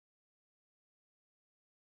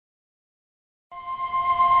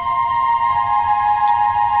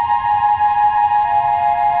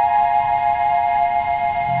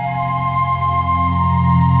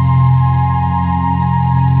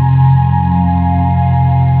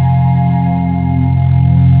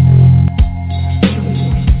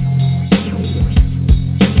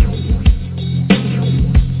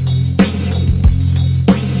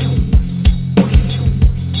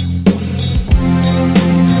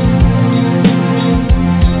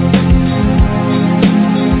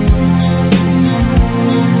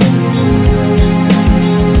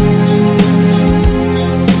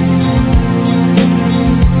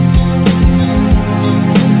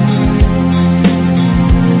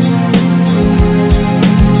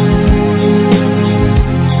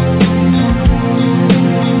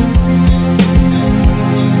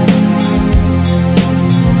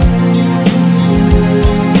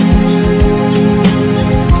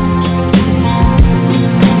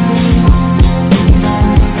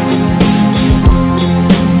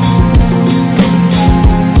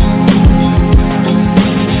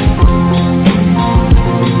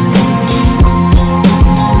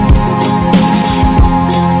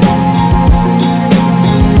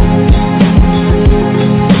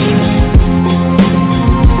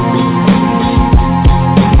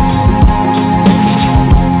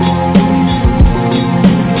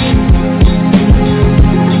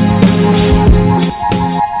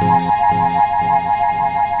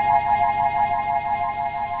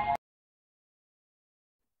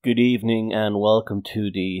Good evening and welcome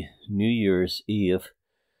to the New Year's Eve,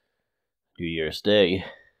 New Year's Day,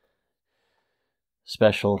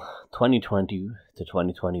 special 2020 to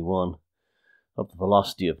 2021 of the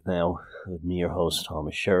Velocity of Now with me, your host,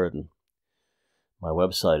 Thomas Sheridan. My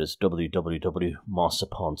website is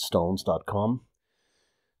www.mossuponstones.com,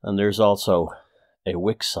 and there's also a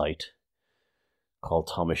Wix site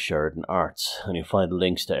called Thomas Sheridan Arts, and you'll find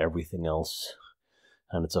links to everything else,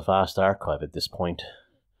 and it's a vast archive at this point,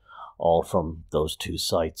 all from those two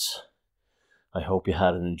sites. I hope you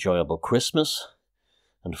had an enjoyable Christmas,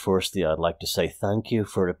 and firstly I'd like to say thank you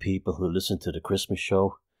for the people who listened to the Christmas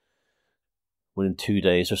show. Within 2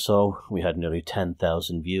 days or so, we had nearly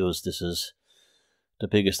 10,000 views. This is the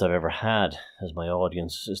biggest I've ever had as my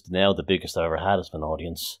audience. It's now the biggest I've ever had as an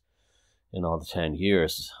audience in all the 10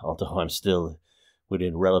 years, although I'm still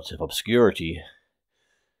within relative obscurity.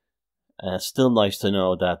 And it's still nice to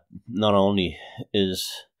know that not only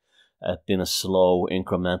is it been a slow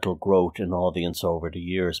incremental growth in audience over the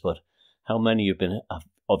years, but how many of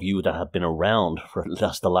you that have been around for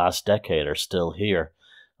the last decade are still here.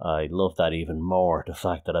 I love that even more, the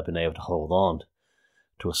fact that I've been able to hold on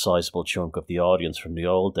to a sizable chunk of the audience from the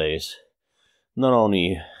old days. Not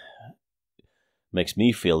only makes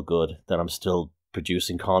me feel good that I'm still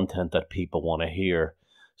producing content that people want to hear,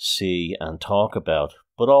 see, and talk about,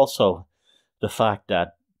 but also the fact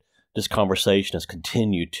that this conversation has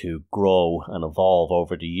continued to grow and evolve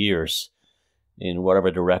over the years in whatever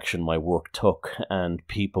direction my work took, and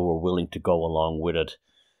people were willing to go along with it.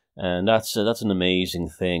 And that's an amazing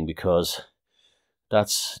thing, because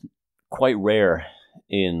that's quite rare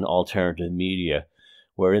in alternative media,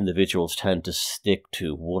 where individuals tend to stick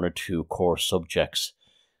to one or two core subjects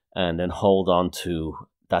and then hold on to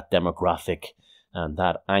that demographic and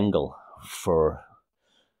that angle for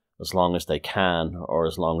as long as they can, or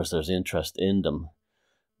as long as there's interest in them.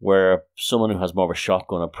 Where someone who has more of a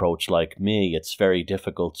shotgun approach like me, it's very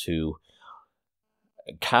difficult to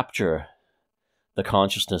capture the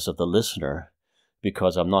consciousness of the listener,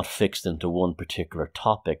 because I'm not fixed into one particular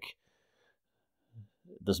topic.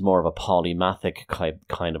 There's more of a polymathic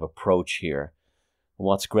kind of approach here. And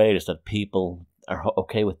what's great is that people are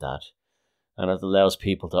okay with that, and it allows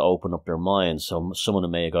people to open up their minds. So someone who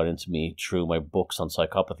may have got into me through my books on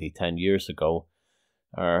psychopathy 10 years ago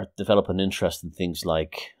are develop an interest in things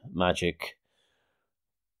like magic,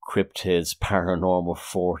 cryptids, paranormal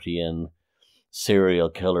 40, and serial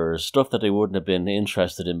killers, stuff that they wouldn't have been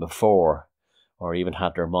interested in before, or even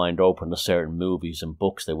had their mind open to certain movies and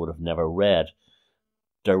books they would have never read,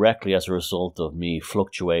 directly as a result of me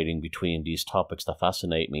fluctuating between these topics that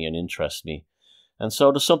fascinate me and interest me. And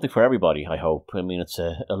so there's something for everybody, I hope. I mean, it's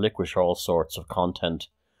a liquid for all sorts of content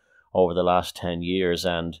over the last 10 years,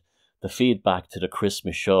 and the feedback to the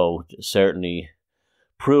Christmas show certainly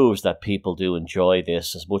proves that people do enjoy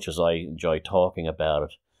this as much as I enjoy talking about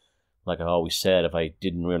it. Like I always said, if I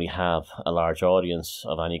didn't really have a large audience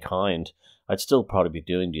of any kind, I'd still probably be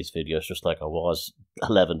doing these videos just like I was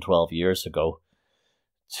 11, 12 years ago,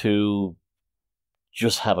 to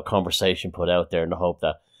just have a conversation put out there in the hope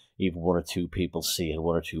that even one or two people see it,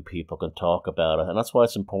 one or two people can talk about it. And that's why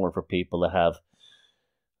it's important for people that have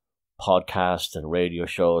podcasts and radio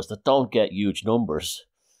shows that don't get huge numbers,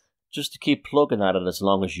 just to keep plugging at it as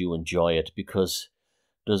long as you enjoy it, because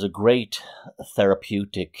there's a great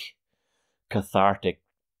therapeutic, cathartic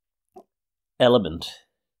element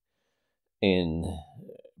in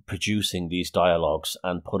producing these dialogues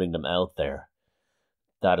and putting them out there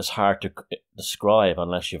that is hard to describe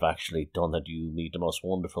unless you've actually done it. You meet the most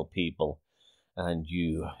wonderful people, and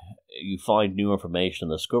you find new information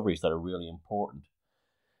and discoveries that are really important,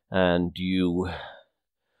 and you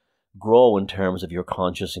grow in terms of your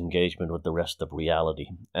conscious engagement with the rest of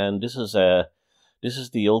reality. And this is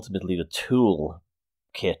ultimately the tool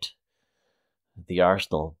kit, the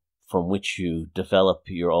arsenal from which you develop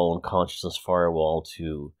your own consciousness firewall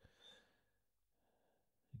to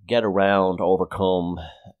get around, overcome,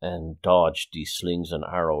 and dodge these slings and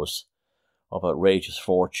arrows of outrageous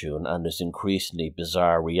fortune and this increasingly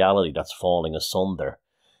bizarre reality that's falling asunder,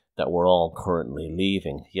 that we're all currently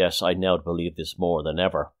leaving. Yes, I now believe this more than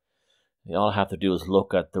ever. All I have to do is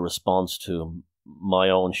look at the response to my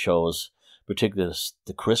own shows, particularly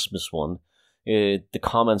the Christmas one. The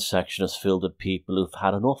comments section is filled with people who've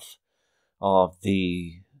had enough of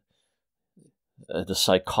the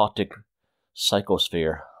psychotic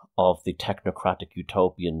psychosphere of the technocratic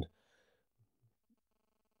utopian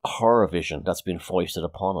horror vision that's been foisted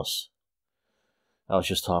upon us. I was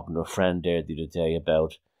just talking to a friend there the other day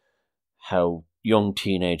about how young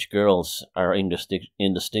teenage girls are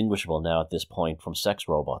indistinguishable now at this point from sex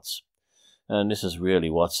robots. And this is really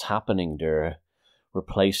what's happening. They're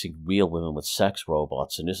replacing real women with sex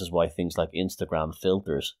robots. And this is why things like Instagram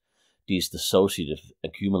filters, these dissociative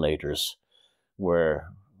accumulators, where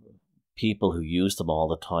people who use them all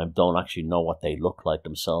the time don't actually know what they look like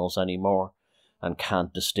themselves anymore and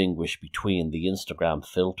can't distinguish between the Instagram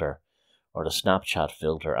filter or the Snapchat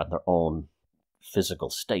filter and their own physical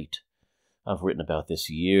state. I've written about this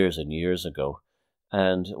years and years ago.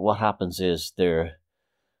 And what happens is they're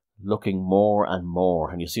looking more and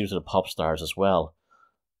more, and you see it to the pop stars as well,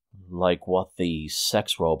 like what the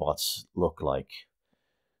sex robots look like.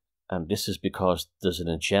 And this is because there's an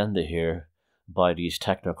agenda here by these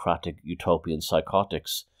technocratic utopian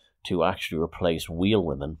psychotics to actually replace real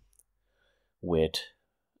women with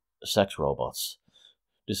sex robots.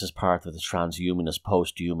 This is part of the transhumanist,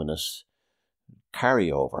 post-humanist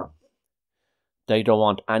carryover. They don't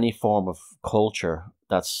want any form of culture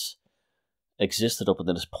that's existed up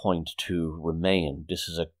until this point to remain. This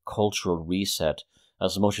is a cultural reset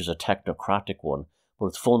as much as a technocratic one, but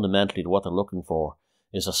it's fundamentally what they're looking for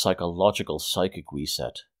is a psychological, psychic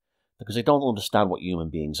reset, because they don't understand what human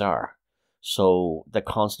beings are. So they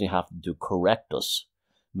constantly have to correct us,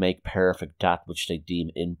 make perfect that which they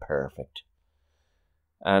deem imperfect.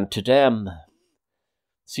 And to them,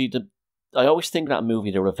 see, I always think that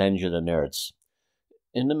movie, The Revenge of the Nerds.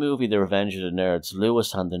 In the movie The Revenge of the Nerds,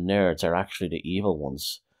 Lewis and the nerds are actually the evil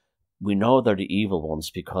ones. We know they're the evil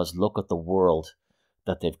ones because look at the world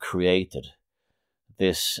that they've created.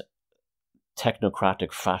 This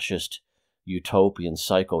technocratic, fascist, utopian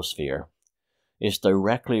psychosphere is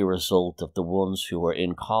directly a result of the ones who were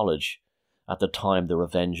in college at the time The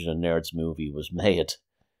Revenge of the Nerds movie was made.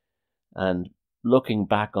 And looking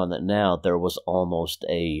back on it now, there was almost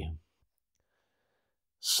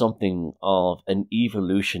something of an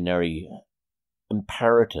evolutionary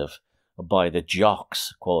imperative by the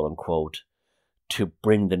jocks, quote unquote, to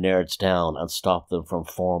bring the nerds down and stop them from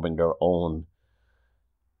forming their own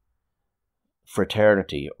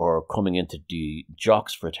fraternity or coming into the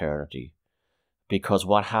jocks fraternity. Because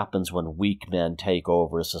what happens when weak men take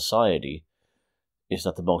over a society is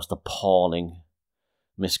that the most appalling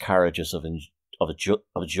miscarriages of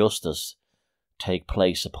justice take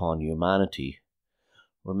place upon humanity.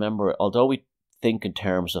 Remember, although we think in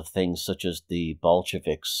terms of things such as the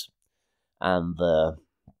Bolsheviks and the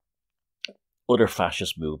other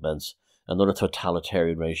fascist movements and other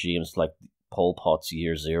totalitarian regimes like Pol Pot's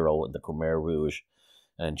Year Zero and the Khmer Rouge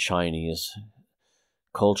and Chinese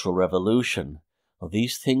Cultural Revolution, well,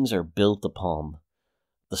 these things are built upon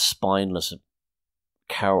the spineless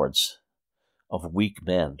cowards of weak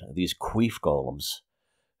men, these queef golems,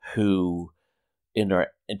 who, in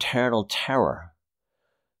their internal terror,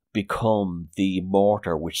 become the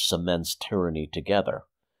mortar which cements tyranny together.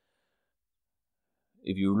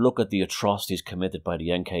 If you look at the atrocities committed by the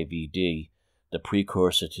NKVD, the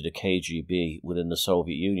precursor to the KGB within the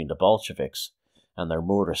Soviet Union, the Bolsheviks, and their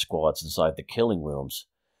murder squads inside the killing rooms,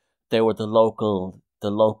 they were the local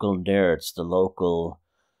nerds, the local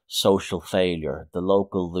social failure, the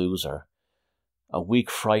local loser. A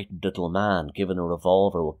weak, frightened little man given a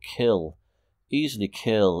revolver will easily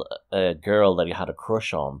kill a girl that he had a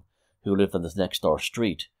crush on who lived on the next door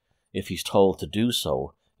street if he's told to do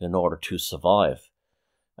so in order to survive.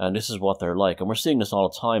 And this is what they're like. And we're seeing this all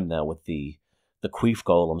the time now with the queef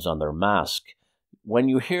golems on their mask. When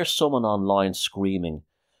you hear someone online screaming,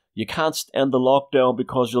 "You can't end the lockdown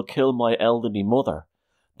because you'll kill my elderly mother,"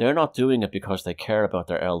 they're not doing it because they care about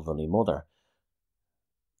their elderly mother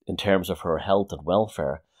in terms of her health and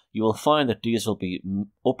welfare. You will find that these will be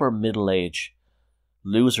upper middle-age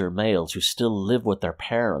loser males who still live with their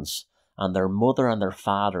parents, and their mother and their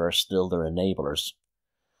father are still their enablers.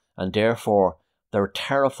 And therefore, they're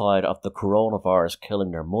terrified of the coronavirus killing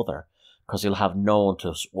their mother, because he'll have no one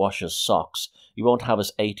to wash his socks. He won't have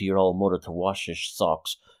his 80-year-old mother to wash his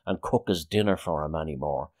socks and cook his dinner for him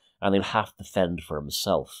anymore, and he'll have to fend for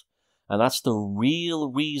himself. And that's the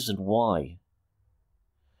real reason why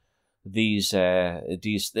this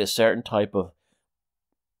certain type of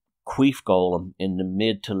queef golem in the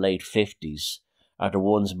mid to late 50s are the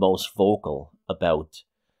ones most vocal about,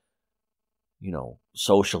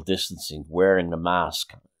 social distancing, wearing the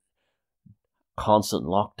mask, constant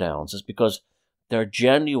lockdowns, is because they're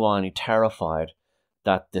genuinely terrified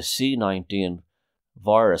that the C19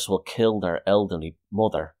 virus will kill their elderly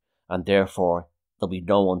mother, and therefore there'll be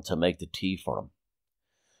no one to make the tea for them.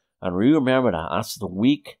 And remember that's the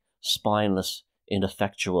weak, spineless,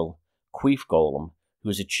 ineffectual queef golem who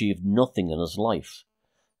has achieved nothing in his life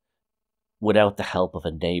without the help of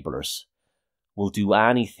enablers, will do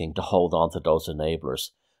anything to hold on to those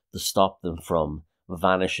enablers, to stop them from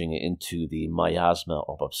vanishing into the miasma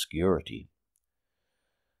of obscurity.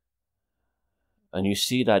 And you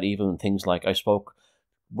see that even in things like, I spoke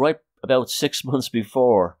right about 6 months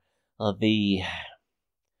before the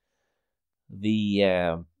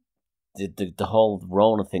whole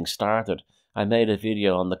Rona thing started. I made a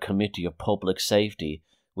video on the Committee of Public Safety,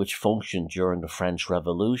 which functioned during the French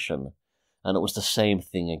Revolution. And it was the same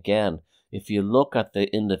thing again. If you look at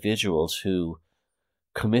the individuals who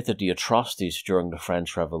committed the atrocities during the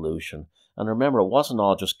French Revolution, and remember, it wasn't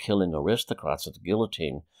all just killing aristocrats at the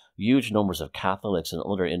guillotine. Huge numbers of Catholics and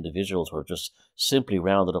other individuals were just simply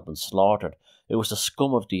rounded up and slaughtered. It was the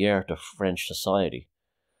scum of the earth of French society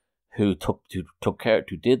who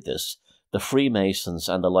did this. The Freemasons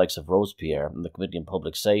and the likes of Robespierre and the Committee on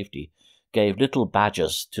Public Safety gave little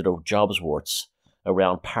badges to the jobsworths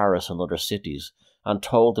around Paris and other cities and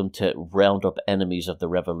told them to round up enemies of the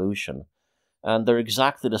revolution. And they're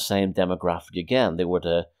exactly the same demographic again. They were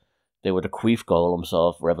the queef golems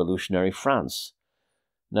of revolutionary France.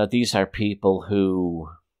 Now, these are people who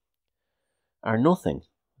are nothing.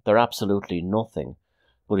 They're absolutely nothing.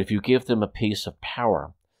 But if you give them a piece of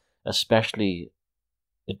power, especially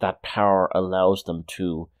if that power allows them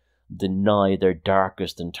to deny their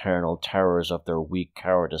darkest internal terrors of their weak,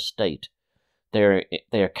 cowardly state, they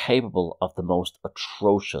are capable of the most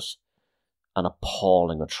atrocious and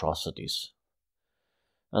appalling atrocities.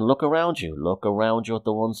 And look around you at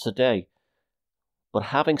the ones today. But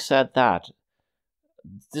having said that,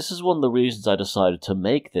 this is one of the reasons I decided to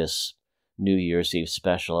make this New Year's Eve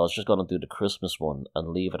special. I was just going to do the Christmas one and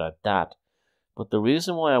leave it at that. But the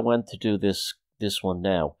reason why I went to do this one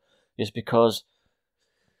now is because,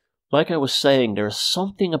 like I was saying, there is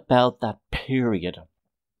something about that period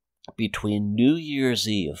between New Year's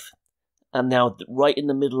Eve and now right in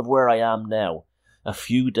the middle of where I am now, Christmas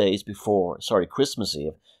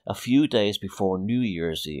Eve, a few days before New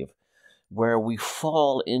Year's Eve, where we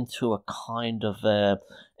fall into a kind of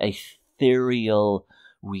ethereal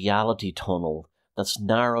reality tunnel that's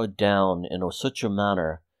narrowed down in such a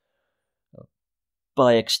manner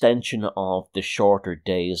by extension of the shorter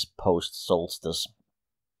days post-solstice,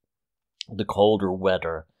 the colder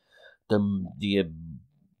weather, the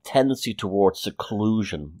tendency towards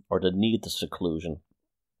seclusion, or the need to seclusion,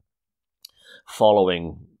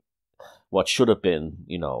 following what should have been,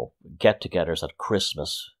 get-togethers at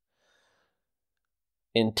Christmas,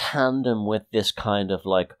 in tandem with this kind of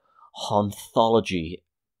like hauntology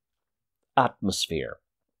atmosphere.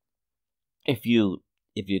 If you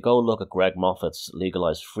go look at Greg Moffat's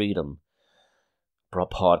Legalized Freedom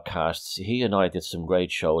podcasts, he and I did some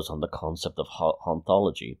great shows on the concept of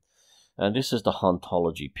hauntology. And this is the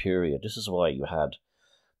hauntology period. This is why you had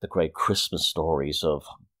the great Christmas stories of,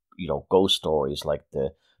 ghost stories like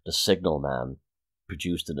the Signal Man,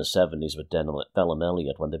 produced in the 70s with Bellum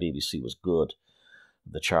Elliott when the BBC was good.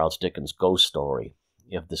 The Charles Dickens ghost story.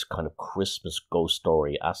 You have this kind of Christmas ghost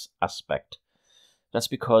story aspect. That's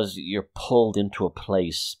because you're pulled into a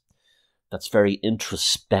place that's very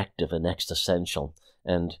introspective and existential.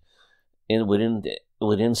 And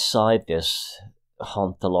inside this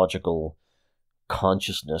hauntological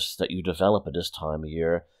consciousness that you develop at this time of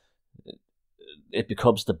year, it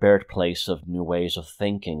becomes the birthplace of new ways of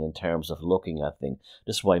thinking in terms of looking at things.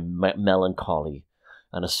 This is why melancholy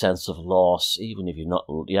and a sense of loss, even if you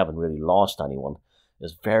haven't really lost anyone,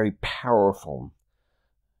 is very powerful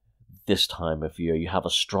this time of year. You have a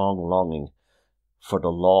strong longing for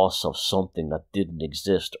the loss of something that didn't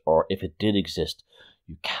exist, or if it did exist,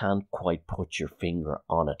 you can't quite put your finger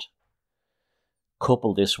on it.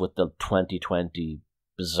 Couple this with the 2020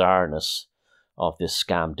 bizarreness of this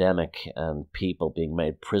scamdemic and people being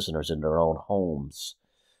made prisoners in their own homes,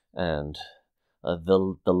 and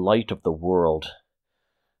the light of the world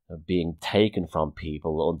being taken from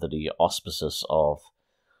people under the auspices of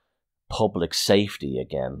public safety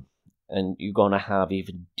again. And you're going to have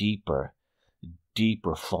even deeper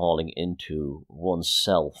falling into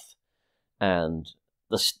oneself and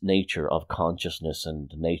the nature of consciousness and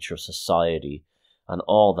the nature of society and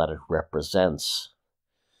all that it represents.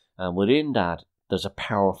 And within that, there's a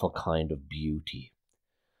powerful kind of beauty.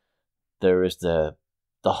 There is the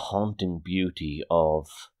haunting beauty of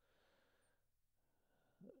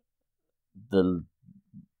the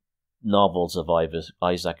novels of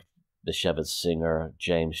Isaac Bashevis Singer,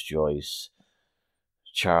 James Joyce,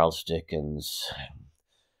 Charles Dickens,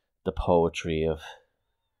 the poetry of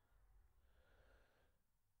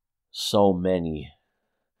so many,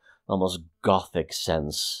 almost gothic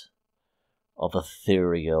sense of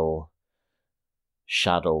ethereal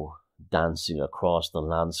shadow dancing across the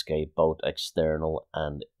landscape, both external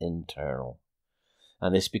and internal.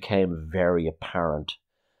 And this became very apparent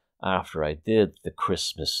after I did the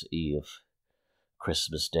Christmas Day,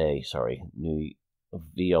 New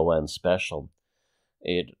VON special.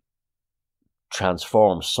 It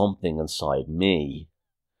transformed something inside me,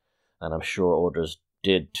 and I'm sure others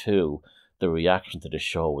did too. The reaction to the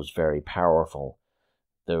show was very powerful.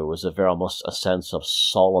 There was almost a sense of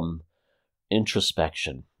solemn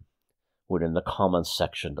introspection within the comments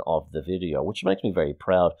section of the video, which makes me very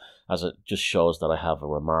proud, as it just shows that I have a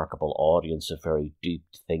remarkable audience of very deep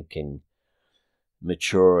thinking,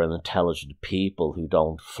 mature and intelligent people who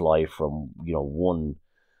don't fly from, one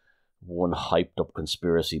hyped up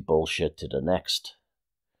conspiracy bullshit to the next.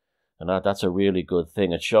 And that's a really good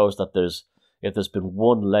thing. It shows that if there's been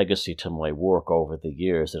one legacy to my work over the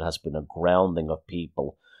years, it has been a grounding of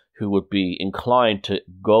people who would be inclined to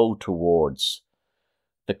go towards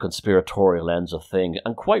the conspiratorial ends of things,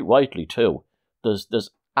 and quite rightly too.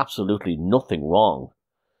 There's absolutely nothing wrong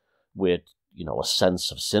with, a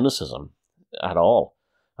sense of cynicism at all,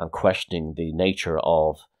 and questioning the nature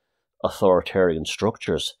of authoritarian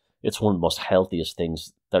structures. It's one of the most healthiest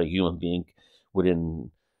things that a human being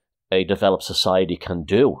within a developed society can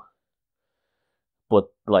do.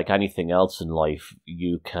 But like anything else in life,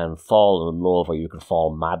 you can fall in love or you can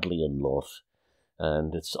fall madly in love.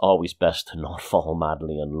 And it's always best to not fall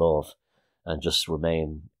madly in love and just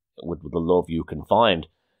remain with the love you can find.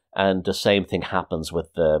 And the same thing happens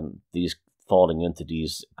with these falling into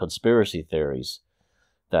these conspiracy theories,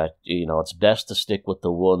 that, it's best to stick with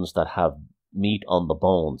the ones that have meat on the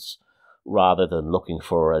bones rather than looking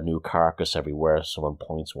for a new carcass everywhere someone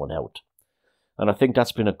points one out. And I think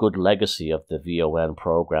that's been a good legacy of the VON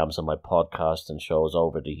programs and my podcast and shows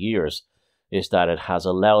over the years, is that it has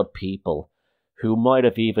allowed people who might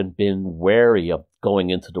have even been wary of going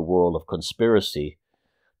into the world of conspiracy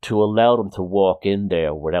to allow them to walk in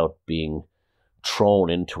there without being thrown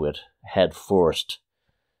into it head first,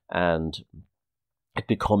 and it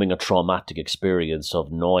becoming a traumatic experience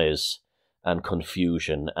of noise and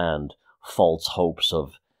confusion and false hopes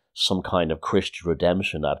of some kind of Christian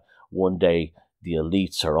redemption, that one day the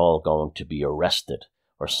elites are all going to be arrested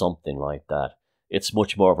or something like that. It's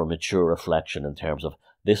much more of a mature reflection in terms of,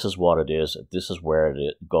 this is what it is, this is where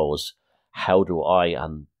it goes. How do I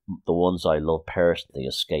and the ones I love personally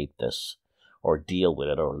escape this, or deal with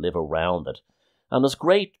it, or live around it? And there's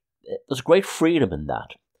great freedom in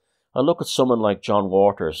that. I look at someone like John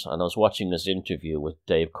Waters, and I was watching this interview with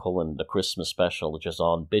Dave Cullen, the Christmas special, which is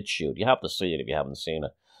on BitChute. You have to see it if you haven't seen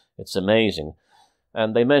it. It's amazing.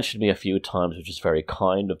 And they mentioned me a few times, which is very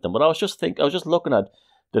kind of them. But I was just looking at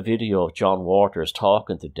the video of John Waters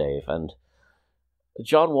talking to Dave, and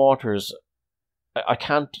John Waters, I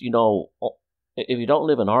can't, if you don't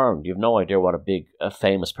live in Ireland, you have no idea what a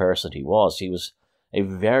famous person he was. He was a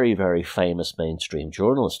very, very famous mainstream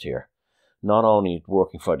journalist here, not only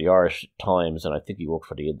working for the Irish Times, and I think he worked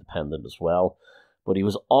for the Independent as well, but he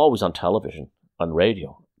was always on television, on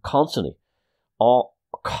radio, constantly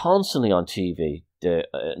on TV,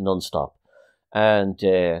 non-stop. And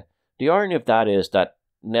the irony of that is that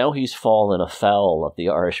now he's fallen afoul of the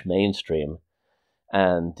Irish mainstream,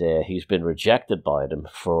 and he's been rejected by them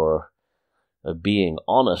for being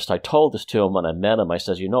honest. I told this to him when I met him. I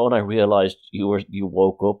said, when I realized you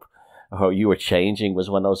woke up, or you were changing, was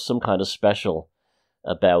when there was some kind of special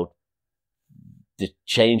about the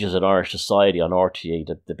changes in Irish society on RTE,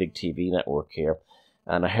 the big TV network here.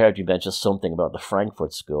 And I heard you mention something about the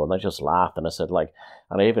Frankfurt School, and I just laughed, and I said,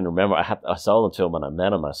 and I even remember, I saw it to him when I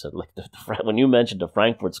met him. I said, when you mentioned the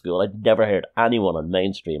Frankfurt School, I'd never heard anyone on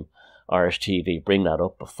mainstream Irish TV bring that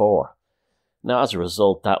up before. Now, as a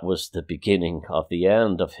result, that was the beginning of the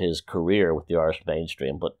end of his career with the Irish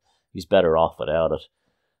mainstream, but he's better off without it.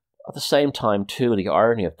 At the same time, too, the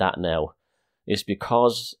irony of that now is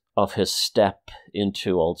because of his step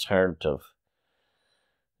into alternative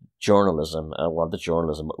journalism,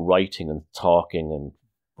 writing and talking and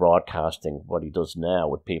broadcasting, what he does now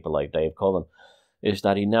with people like Dave Cullen, is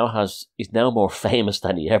that he's now more famous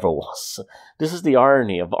than he ever was. This is the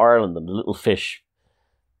irony of Ireland and the little fish,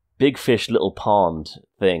 big fish, little pond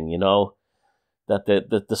thing, that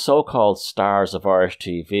the so-called stars of Irish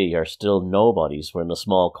TV are still nobodies. We're in a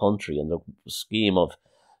small country in the scheme of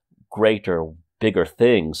greater, bigger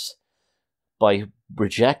things. By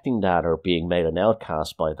rejecting that or being made an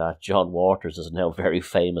outcast by that, John Waters is now very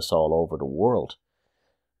famous all over the world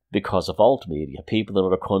because of alt media. People in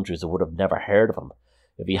other countries that would have never heard of him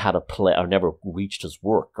if he had a play or never reached his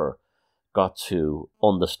work or got to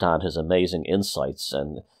understand his amazing insights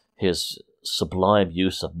and his sublime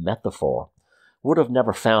use of metaphor, would have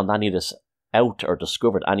never found any of this out or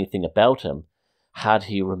discovered anything about him had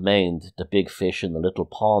he remained the big fish in the little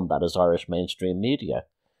pond that is Irish mainstream media.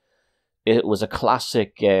 It was a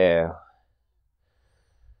classic, it's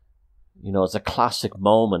a classic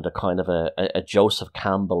moment, a kind of a Joseph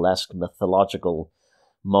Campbell-esque mythological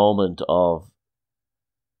moment of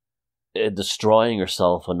destroying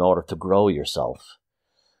yourself in order to grow yourself.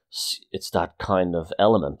 It's that kind of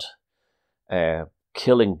element,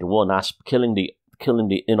 killing the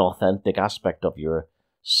inauthentic aspect of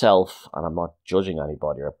yourself. And I'm not judging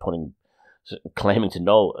anybody or claiming to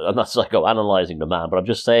know. I'm not psychoanalyzing the man, but I'm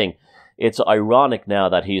just saying it's ironic now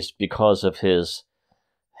that he's, because of his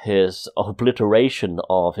obliteration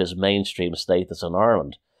of his mainstream status in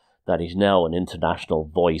Ireland, that he's now an international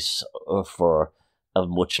voice for a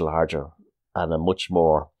much larger and a much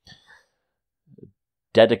more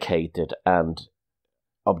dedicated and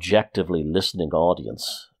objectively listening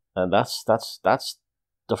audience. And that's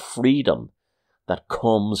the freedom that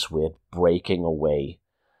comes with breaking away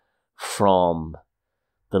from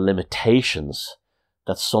the limitations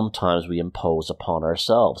that sometimes we impose upon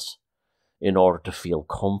ourselves in order to feel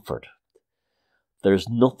comfort. There's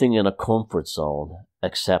nothing in a comfort zone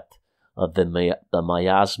except the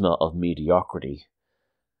miasma of mediocrity,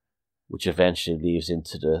 which eventually leads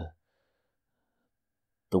into the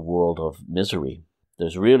world of misery.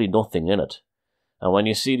 There's really nothing in it. And when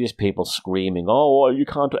you see these people screaming, oh, well, you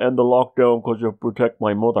can't end the lockdown because you have to protect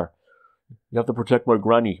my mother. You have to protect my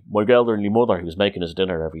granny, my elderly mother, who's making his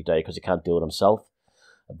dinner every day because he can't do it himself.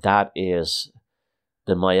 That is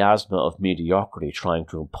the miasma of mediocrity trying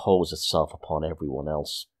to impose itself upon everyone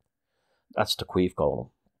else. That's the queef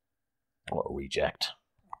golem, or reject.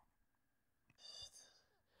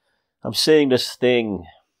 I'm seeing this thing,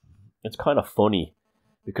 it's kind of funny,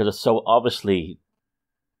 because it's so obviously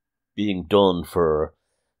being done for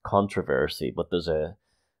controversy, but there's a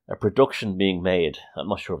production being made. I'm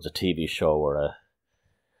not sure if it's a TV show or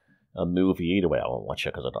a movie. Either way, I won't watch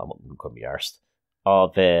it because I couldn't be arsed.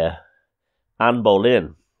 Of Anne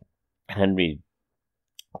Boleyn, Henry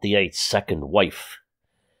VIII's second wife.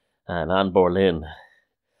 And Anne Boleyn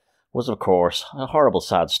was, of course, a horrible,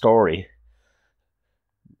 sad story,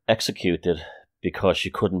 executed because she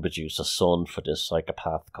couldn't produce a son for this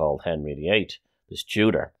psychopath called Henry VIII, this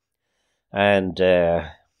Tudor. And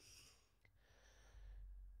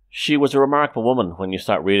she was a remarkable woman when you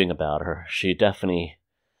start reading about her. She definitely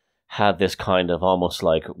had this kind of almost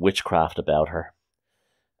like witchcraft about her.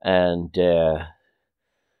 And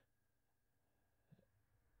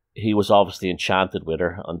he was obviously enchanted with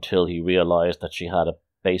her until he realized that she had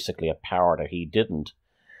basically a power that he didn't.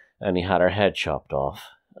 And he had her head chopped off.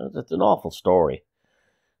 It's an awful story.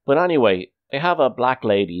 But anyway, they have a black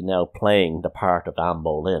lady now playing the part of Anne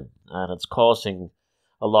Boleyn. And it's causing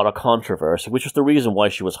a lot of controversy, which is the reason why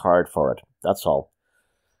she was hired for it. That's all.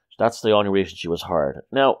 That's the only reason she was hired.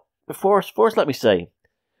 Now, first let me say,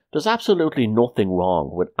 there's absolutely nothing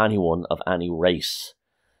wrong with anyone of any race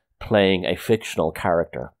playing a fictional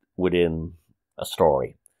character within a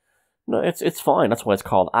story. No, it's fine. That's why it's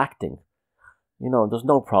called acting. There's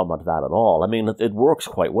no problem with that at all. I mean, it works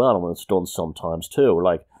quite well when it's done sometimes too.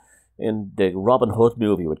 Like in the Robin Hood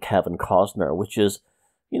movie with Kevin Costner, which is,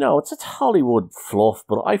 it's Hollywood fluff,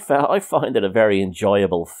 but I find it a very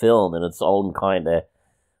enjoyable film in its own kind of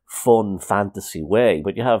fun fantasy way.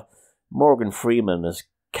 But you have Morgan Freeman is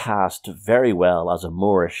cast very well as a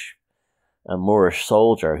Moorish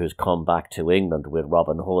soldier who's come back to England with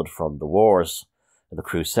Robin Hood from the wars, the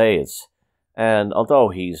Crusades. And although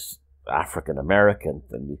he's African American,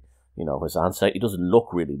 and his ancestry, he doesn't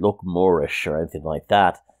really look Moorish or anything like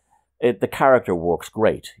that. The character works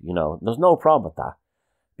great. There's no problem with that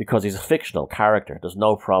because he's a fictional character. There's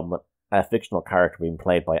no problem with a fictional character being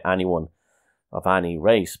played by anyone of any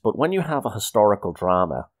race. But when you have a historical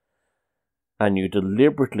drama and you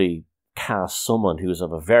deliberately cast someone who's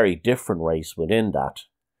of a very different race within that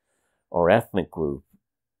or ethnic group,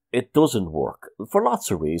 it doesn't work for lots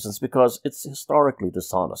of reasons, because it's historically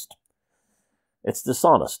dishonest. It's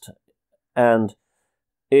dishonest, and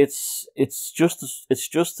it's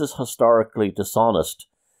just as historically dishonest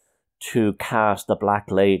to cast a black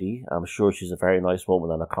lady. I'm sure she's a very nice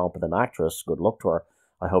woman and a competent actress. Good luck to her.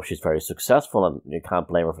 I hope she's very successful, and you can't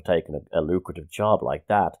blame her for taking a lucrative job like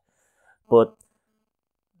that. But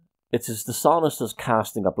it's as dishonest as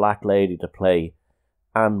casting a black lady to play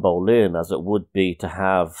Anne Boleyn as it would be to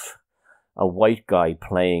have a white guy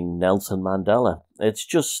playing Nelson Mandela. It's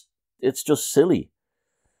just silly.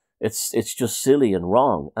 It's just silly and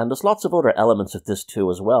wrong. And there's lots of other elements of this too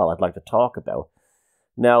as well I'd like to talk about.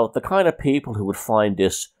 Now, the kind of people who would find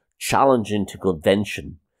this challenging to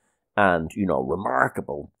convention and,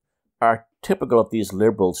 remarkable are typical of these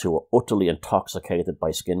liberals who are utterly intoxicated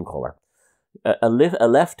by skin colour. A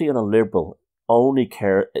lefty and a liberal only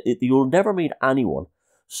care... You'll never meet anyone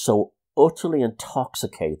so utterly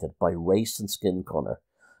intoxicated by race and skin colour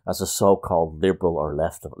as a so-called liberal or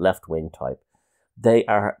left-wing type. They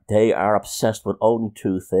are obsessed with only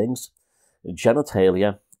two things: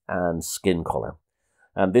 genitalia and skin colour.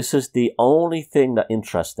 And this is the only thing that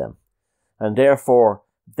interests them. And therefore,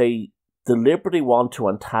 they deliberately want to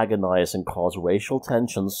antagonise and cause racial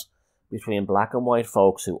tensions between black and white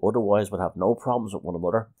folks who otherwise would have no problems with one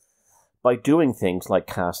another by doing things like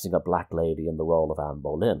casting a black lady in the role of Anne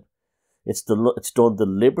Boleyn. It's done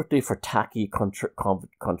deliberately for tacky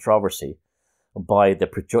controversy by the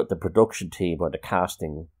production team or the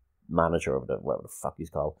casting manager, or whatever the fuck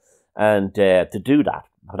he's called, and to do that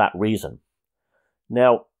for that reason.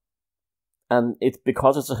 Now, and it's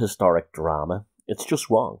because it's a historic drama, it's just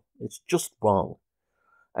wrong. It's just wrong.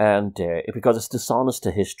 And because it's dishonest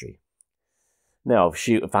to history. Now,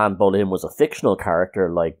 if Anne Boleyn was a fictional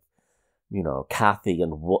character like, Kathy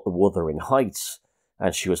in Wuthering Heights,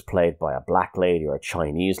 and she was played by a black lady or a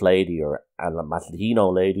Chinese lady or a Latino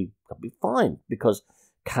lady, that'd be fine, because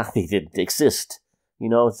Kathy didn't exist.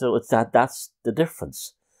 So it's that's the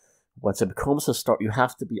difference. Once it becomes historic, you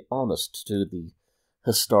have to be honest to the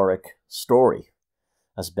historic story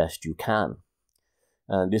as best you can.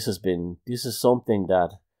 And this is something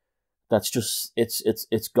that's just,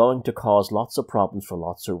 it's going to cause lots of problems for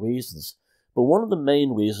lots of reasons. But one of the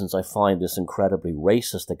main reasons I find this incredibly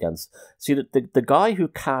racist against, the guy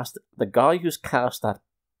who's cast that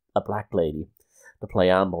a black lady to play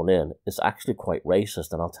Anne Boleyn is actually quite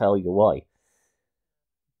racist, and I'll tell you why.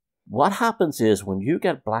 What happens is when you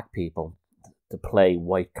get black people to play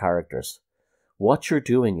white characters, what you're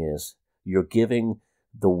doing is you're giving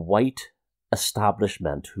the white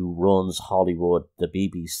establishment who runs Hollywood, the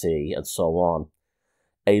BBC, and so on,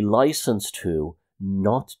 a license to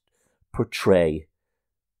not portray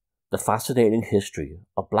the fascinating history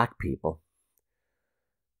of black people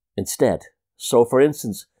instead. So, for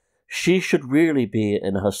instance, she should really be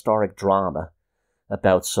in a historic drama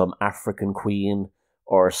about some African queen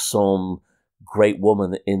or some great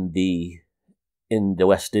woman in the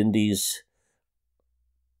West Indies,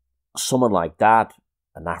 someone like that,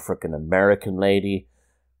 an African-American lady,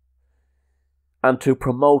 and to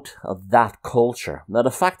promote that culture. Now, the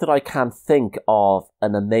fact that I can't think of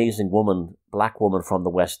an amazing woman, black woman from the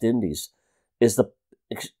West Indies,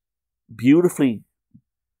 beautifully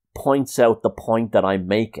points out the point that I'm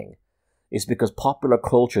making, is because popular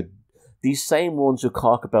culture, these same ones who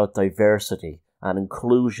talk about diversity and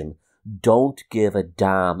inclusion, don't give a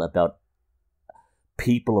damn about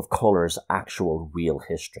people of colour's actual real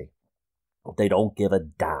history. They don't give a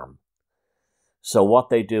damn. So what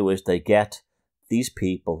they do is they get these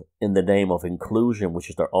people in the name of inclusion, which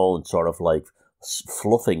is their own sort of like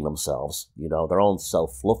fluffing themselves, their own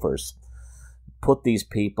self-fluffers, put these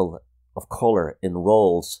people of colour in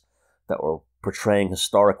roles that were portraying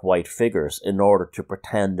historic white figures in order to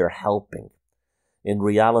pretend they're helping. In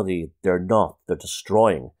reality, they're not. They're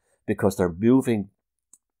destroying, because they're moving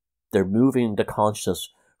the consciousness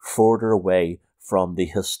further away from the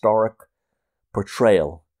historic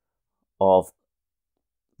portrayal of,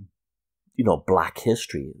 black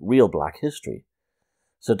history, real black history.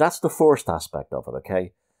 So that's the first aspect of it,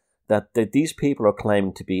 okay? That these people are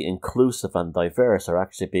claiming to be inclusive and diverse are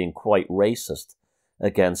actually being quite racist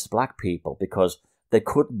against black people, because they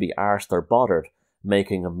couldn't be arsed or bothered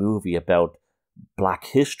making a movie about black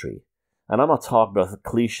history. And I'm not talking about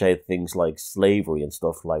cliche things like slavery and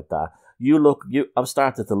stuff like that. I've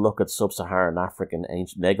started to look at sub-Saharan African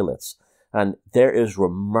ancient megaliths, and there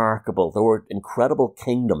were incredible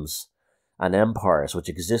kingdoms and empires which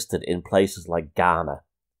existed in places like Ghana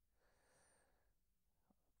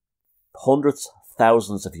hundreds,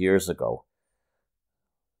 thousands of years ago,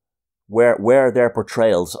 where their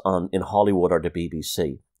portrayals in Hollywood or the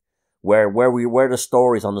BBC, where the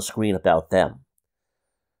stories on the screen about them.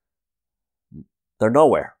 They're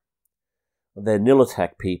nowhere. The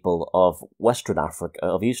Nilotic people of Western Africa,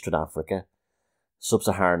 of Eastern Africa,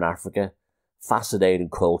 Sub-Saharan Africa, fascinating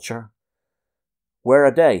culture. Where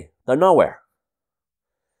are they? They're nowhere.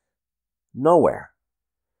 Nowhere.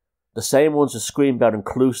 The same ones who scream about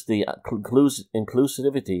inclusivity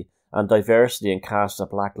and diversity and cast a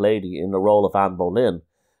black lady in the role of Anne Boleyn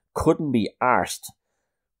couldn't be arsed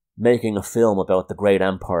making a film about the great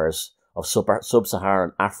empires of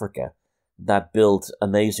sub-Saharan Africa that built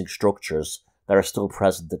amazing structures that are still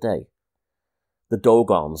present today. The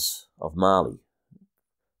Dogons of Mali.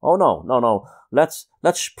 Oh no.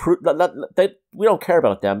 We don't care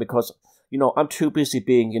about them because, I'm too busy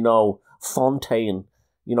being, Fontaine,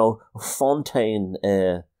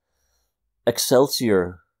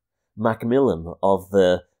 Excelsior Macmillan of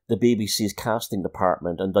the BBC's casting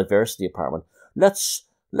department and diversity department. Let's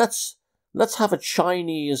have a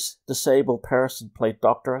Chinese disabled person play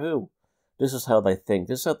Doctor Who. This is how they think.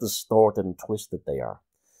 This is how distorted and twisted they are.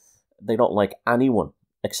 They don't like anyone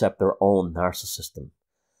except their own narcissism.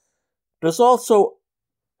 There's also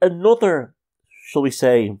another, shall we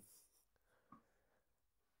say,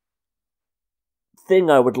 thing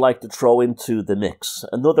I would like to throw into the mix.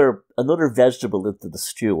 Another vegetable into the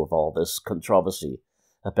stew of all this controversy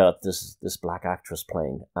about this black actress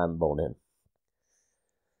playing Anne Boleyn.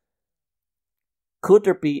 Could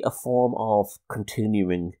there be a form of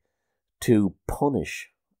continuing to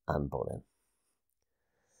punish Anne Boleyn?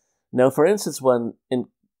 Now, for instance,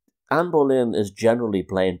 Anne Boleyn was generally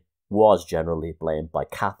blamed by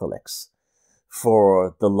Catholics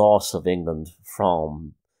for the loss of England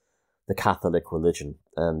from the Catholic religion,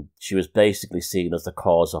 and she was basically seen as the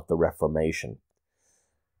cause of the Reformation,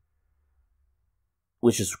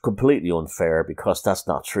 which is completely unfair because that's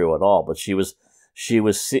not true at all. But she was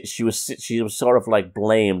sort of like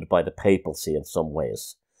blamed by the papacy in some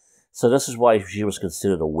ways. So this is why she was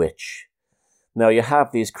considered a witch. Now you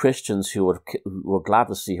have these Christians who were glad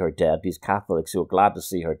to see her dead, these Catholics who are glad to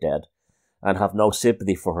see her dead and have no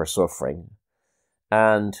sympathy for her suffering.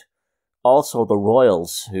 And also the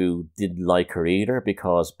royals who didn't like her either,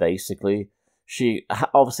 because basically she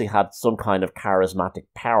obviously had some kind of charismatic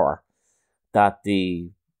power that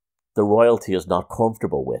the royalty is not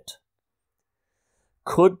comfortable with.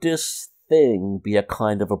 Could this thing be a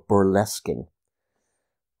kind of a burlesquing?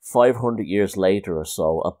 500 years later or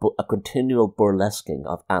so, a continual burlesquing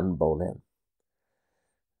of Anne Boleyn.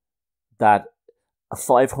 That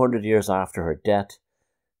 500 years after her death,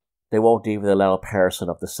 they won't even allow a person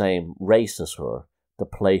of the same race as her to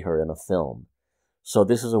play her in a film. So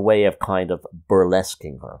this is a way of kind of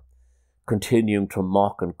burlesquing her, continuing to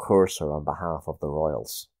mock and curse her on behalf of the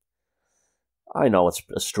royals. I know it's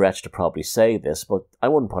a stretch to probably say this, but I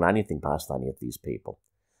wouldn't put anything past any of these people.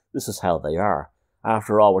 This is how they are.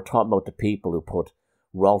 After all, we're talking about the people who put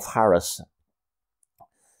Rolf Harris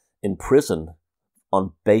in prison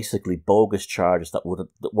on basically bogus charges that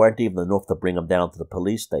weren't even enough to bring him down to the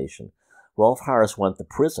police station. Rolf Harris went to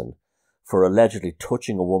prison for allegedly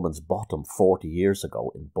touching a woman's bottom 40 years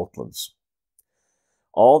ago in Butlins.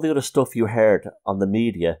 All the other stuff you heard on the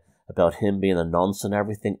media about him being a nonce and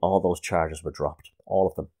everything, all those charges were dropped. All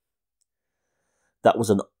of them. That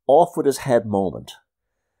was an off-with-his-head moment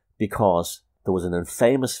because there was an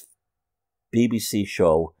infamous BBC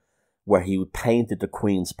show where he painted the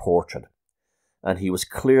Queen's portrait, and he was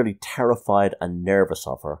clearly terrified and nervous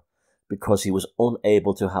of her because he was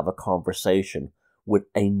unable to have a conversation with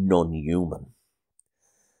a non-human.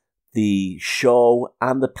 The show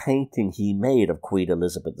and the painting he made of Queen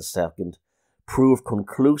Elizabeth II prove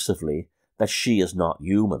conclusively that she is not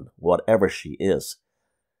human, whatever she is.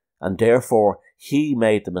 And therefore, he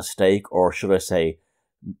made the mistake, or should I say,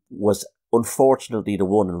 was unfortunately the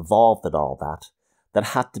one involved in all that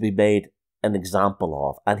had to be made an example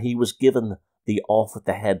of, and he was given the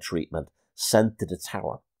off-with-the-head treatment, sent to the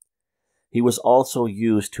Tower. He was also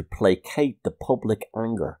used to placate the public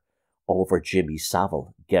anger over Jimmy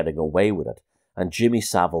Savile getting away with it, and Jimmy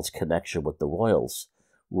Savile's connection with the royals.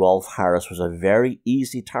 Rolf Harris was a very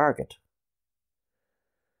easy target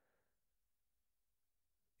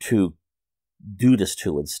to do this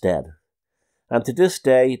to instead. And to this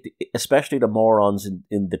day, especially the morons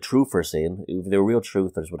in the truther scene, the real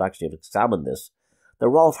truthers would actually have examined this, the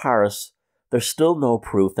Rolf Harris, there's still no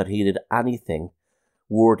proof that he did anything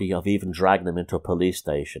worthy of even dragging him into a police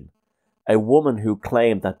station. A woman who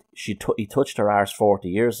claimed that he touched her arse 40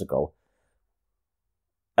 years ago,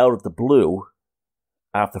 out of the blue,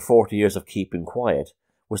 after 40 years of keeping quiet,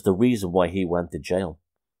 was the reason why he went to jail.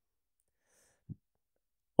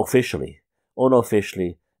 Officially.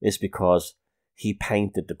 Unofficially, it's because he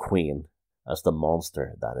painted the Queen as the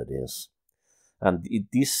monster that it is. And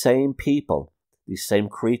these same people, these same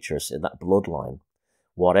creatures in that bloodline,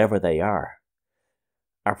 whatever they are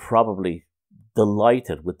probably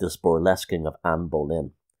delighted with this burlesquing of Anne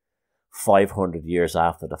Boleyn 500 years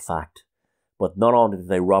after the fact. But not only did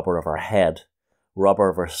they rob her of her head, rob her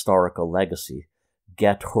of her historical legacy,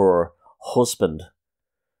 get her husband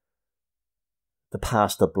to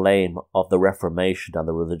pass the blame of the Reformation and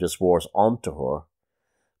the religious wars onto her,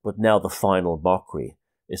 but now the final mockery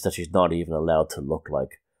is that she's not even allowed to look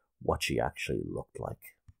like what she actually looked like.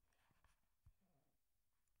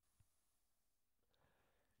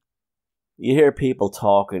 You hear people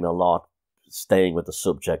talking a lot, staying with the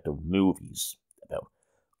subject of movies, about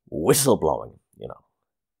whistleblowing, you know.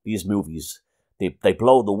 These movies, they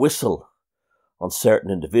blow the whistle on certain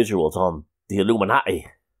individuals, on the Illuminati,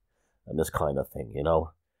 and this kind of thing, you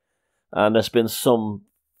know. And there's been some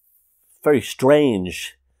very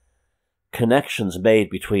strange connections made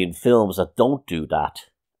between films that don't do that,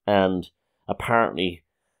 and apparently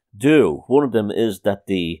do. One of them is that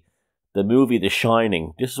the movie The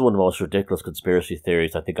Shining, this is one of the most ridiculous conspiracy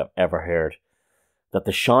theories I think I've ever heard, that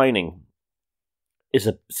The Shining is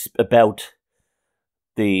about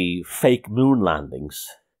the fake moon landings,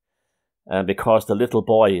 and because the little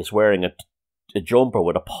boy is wearing a jumper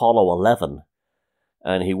with Apollo 11,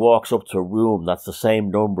 and he walks up to a room that's the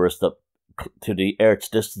same number as to the Earth's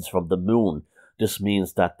distance from the moon, this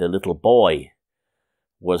means that the little boy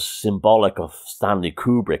was symbolic of Stanley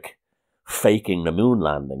Kubrick faking the moon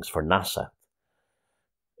landings for NASA.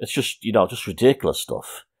 It's just, you know, just ridiculous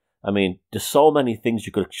stuff. I mean, there's so many things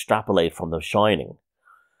you could extrapolate from The Shining,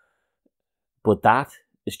 but that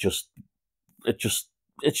is just,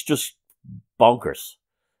 it's just bonkers.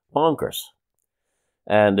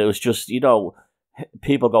 And it was just, you know,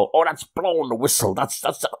 people go, oh, that's blowing the whistle. That's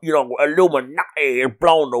you know, Illuminati, you're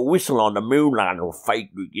blowing the whistle on the moon landing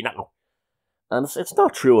fake, you know. And it's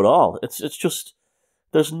not true at all. It's just,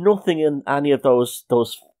 there's nothing in any of those The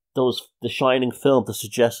Shining film to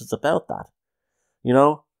suggest it's about that, you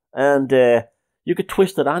know. And you could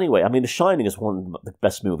twist it anyway. I mean, The Shining is one of the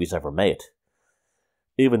best movies ever made,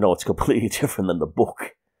 even though it's completely different than the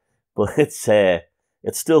book. But it's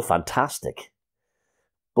still fantastic.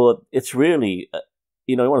 But it's really,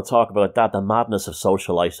 you know, you want to talk about that, the madness of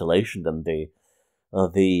social isolation and the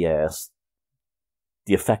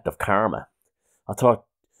effect of karma. I thought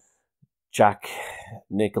Jack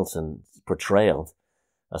Nicholson's portrayal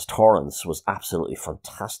as Torrance was absolutely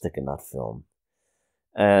fantastic in that film.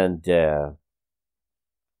 And the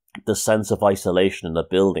sense of isolation in the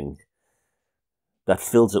building that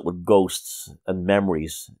fills it with ghosts and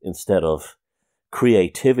memories instead of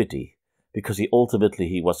creativity, because he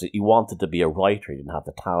wanted to be a writer. He didn't have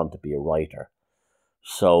the talent to be a writer,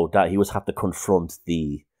 so that he was have to confront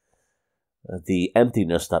the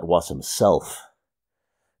emptiness that was himself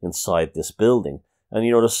inside this building. And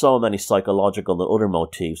you know, there's so many psychological and other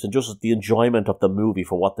motifs, and just the enjoyment of the movie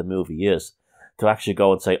for what the movie is, to actually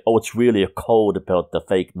go and say, oh, it's really a code about the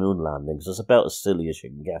fake moon landings, is about as silly as you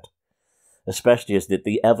can get. Especially as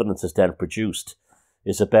the evidence is then produced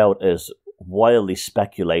is about as wildly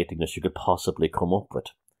speculating as you could possibly come up with.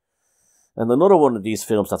 And another one of these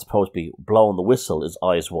films that's supposed to be blowing the whistle is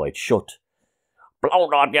Eyes Wide Shut.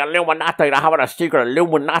 Blowing on the Illuminati, they're having a secret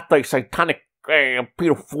Illuminati satanic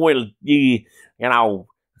pedophile, you know,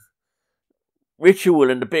 ritual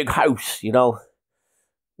in the big house, you know.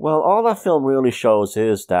 Well, all that film really shows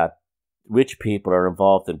is that rich people are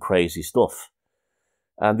involved in crazy stuff.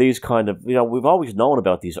 And these kind of, you know, we've always known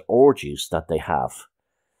about these orgies that they have.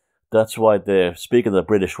 That's why speaking of the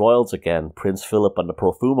British royals again, Prince Philip and the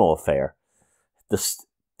Profumo affair, the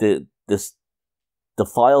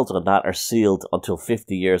files on that are sealed until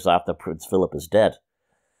 50 years after Prince Philip is dead.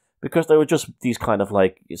 Because they were just these kind of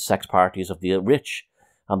like sex parties of the rich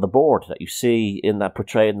and the bored that you see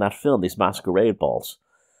portrayed in that film, these masquerade balls.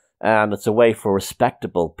 And it's a way for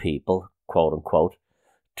respectable people, quote unquote,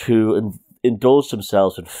 to indulge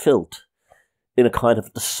themselves in filth in a kind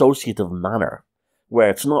of dissociative manner, where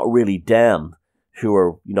it's not really them who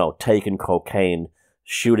are, you know, taking cocaine,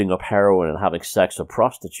 shooting up heroin and having sex with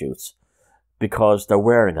prostitutes, because they're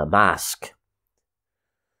wearing a mask.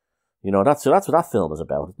 You know, that's what that film is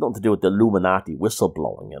about. It's nothing to do with the Illuminati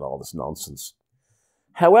whistleblowing and all this nonsense.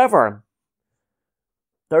 However,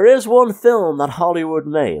 there is one film that Hollywood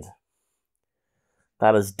made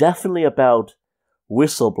that is definitely about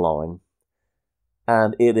whistleblowing,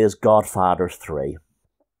 and it is Godfather 3.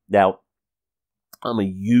 Now, I'm a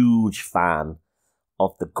huge fan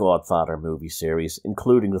of the Godfather movie series,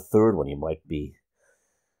 including the third one. You might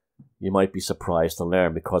be surprised to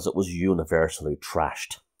learn, because it was universally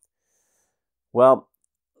trashed. Well,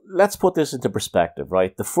 let's put this into perspective,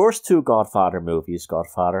 right? The first two Godfather movies,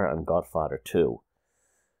 Godfather and Godfather 2,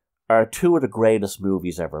 are two of the greatest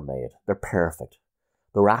movies ever made. They're perfect.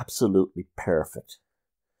 They're absolutely perfect.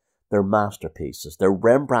 They're masterpieces. They're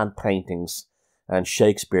Rembrandt paintings and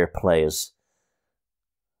Shakespeare plays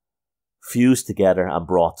fused together and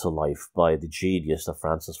brought to life by the genius of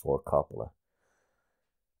Francis Ford Coppola.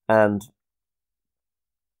 And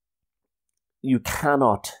you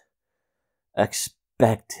cannot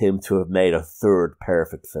expect him to have made a third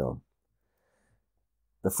perfect film.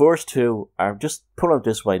 The first two are, just put it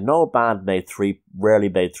this way, no band rarely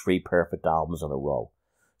made three perfect albums in a row.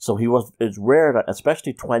 So it's rare that,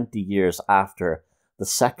 especially 20 years after the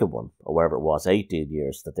second one, or wherever it was, 18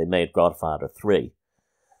 years, that they made Godfather 3.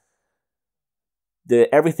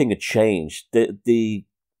 Everything had changed. The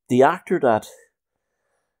actor that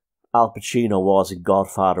Al Pacino was in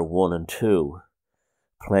Godfather 1 and 2,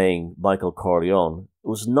 playing Michael Corleone,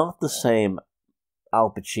 was not the same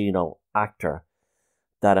Al Pacino actor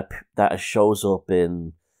that shows up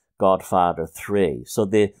in Godfather 3. So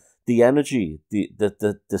the energy,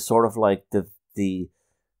 the sort of like the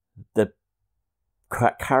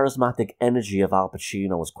charismatic energy of Al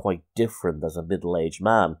Pacino was quite different as a middle-aged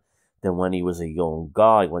man than when he was a young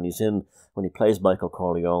guy. When he plays Michael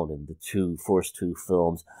Corleone in the first two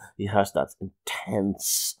films, he has that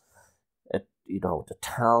intense,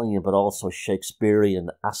 Italian but also Shakespearean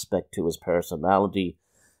aspect to his personality.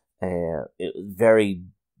 Very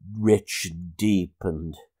rich and deep,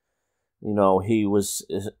 and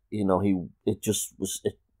it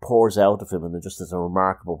pours out of him, and it just is a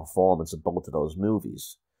remarkable performance in both of those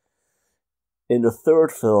movies. In the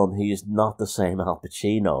third film, he is not the same Al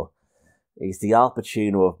Pacino. He's the Al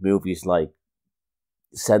Pacino of movies like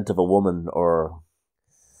Scent of a Woman, or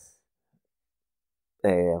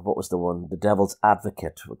what was the one? The Devil's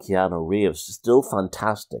Advocate with Keanu Reeves. Still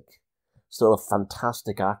fantastic. Still a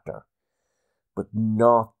fantastic actor. But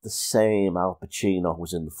not the same Al Pacino who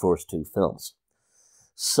was in the first two films.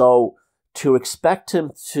 So to expect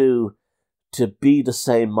him to be the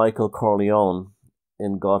same Michael Corleone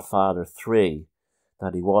in Godfather 3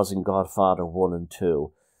 that he was in Godfather 1 and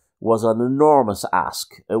 2 was an enormous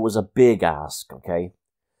ask. It was a big ask, okay?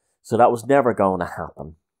 So that was never going to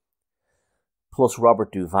happen. Plus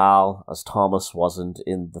Robert Duvall as Thomas wasn't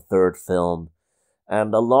in the third film.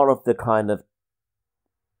 And a lot of the kind of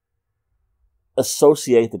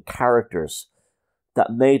associated characters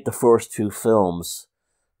that made the first two films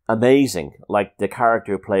amazing, like the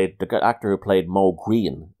actor who played Mo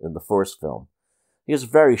Green in the first film. He was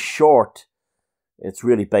very short. It's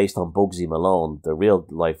really based on Bugsy Malone, the real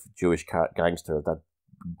life Jewish gangster that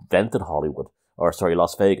invented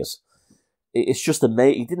Las Vegas. It's just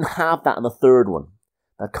amazing. He didn't have that in the third one.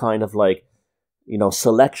 That kind of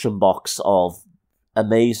selection box of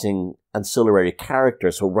amazing ancillary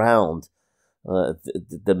characters around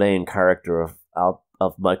the main character of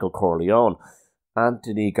Michael Corleone.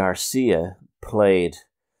 Anthony Garcia played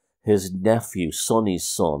his nephew,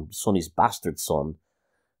 Sonny's bastard son,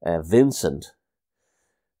 Vincent.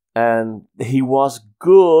 And he was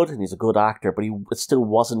good, and he's a good actor, but it still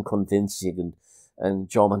wasn't convincing. And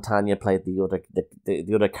Joe Mantegna played the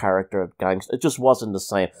other character, gangster. It just wasn't the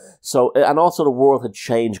same. So, and also the world had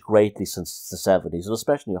changed greatly since the 70s, and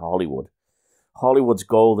especially Hollywood. Hollywood's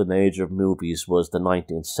golden age of movies was the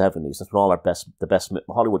 1970s. That's when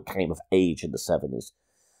Hollywood came of age in the 70s.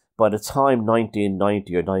 By the time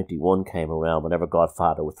 1990 or 91 came around, whenever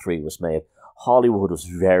Godfather 3 was made, Hollywood was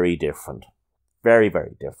very different. Very,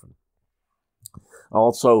 very different.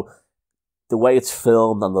 Also, the way it's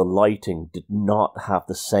filmed and the lighting did not have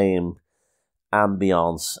the same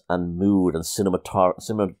ambience and mood and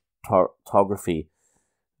cinematography,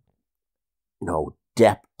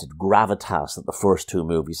 depth and gravitas that the first two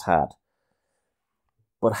movies had.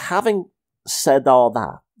 But having said all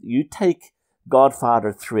that, you take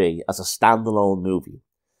Godfather 3 as a standalone movie.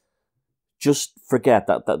 Just forget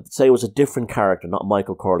that say it was a different character, not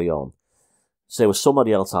Michael Corleone. Say it was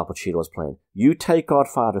somebody else Al Pacino was playing. You take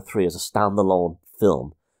Godfather 3 as a standalone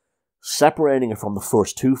film, separating it from the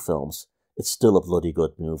first two films, it's still a bloody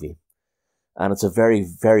good movie. And it's a very,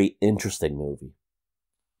 very interesting movie.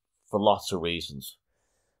 For lots of reasons.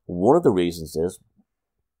 One of the reasons is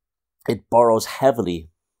it borrows heavily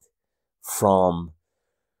from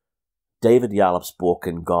David Yallop's book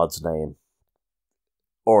In God's Name,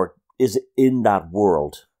 or is in that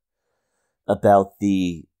world, about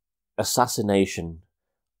the assassination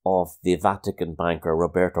of the Vatican banker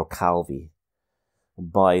Roberto Calvi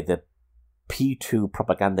by the P2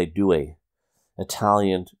 Propaganda Due,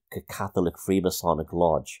 Italian Catholic Freemasonic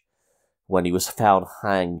Lodge, when he was found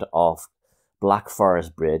hanged off Blackfriars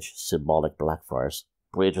Bridge, symbolic Blackfriars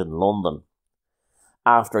Bridge in London,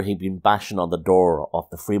 after he'd been bashing on the door of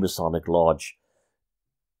the Freemasonic Lodge,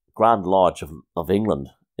 Grand Lodge of England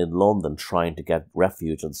in London, trying to get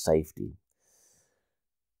refuge and safety.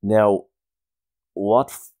 Now,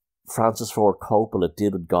 what Francis Ford Coppola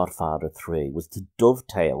did with Godfather 3 was to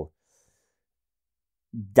dovetail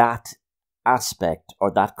that aspect or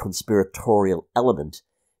that conspiratorial element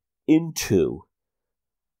into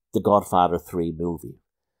the Godfather 3 movie.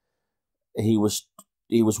 He was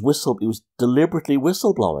deliberately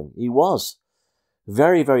whistleblowing. He was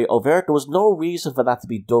very, very overt. There was no reason for that to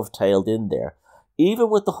be dovetailed in there. even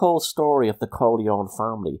with the whole story of the Corleone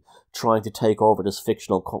family trying to take over this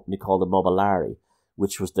fictional company called the Mobiliari,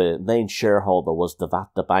 which was the main shareholder was the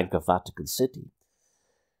Bank of Vatican City,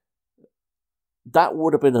 that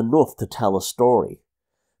would have been enough to tell a story.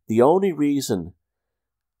 The only reason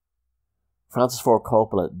Francis Ford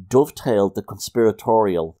Coppola dovetailed the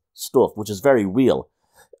conspiratorial stuff, which is very real.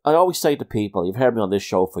 I always say to people, you've heard me on this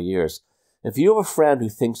show for years, if you have a friend who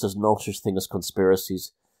thinks there's no such thing as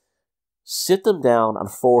conspiracies, sit them down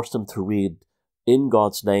and force them to read In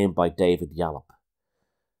God's Name by David Yallop.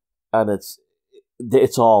 And it's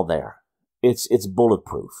all there. It's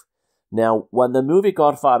bulletproof. Now, when the movie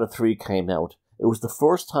Godfather 3 came out, it was the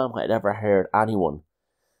first time I'd ever heard anyone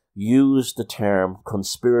use the term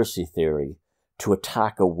conspiracy theory to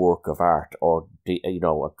attack a work of art or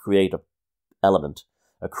a creative element,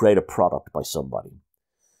 a creative product by somebody,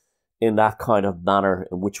 in that kind of manner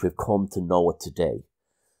in which we've come to know it today.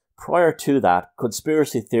 Prior to that,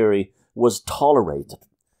 conspiracy theory was tolerated,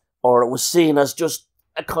 or it was seen as just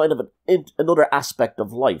a kind of another aspect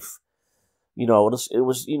of life. It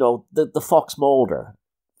was the Fox Mulder,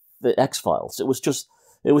 the X-Files. It was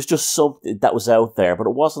just something that was out there, but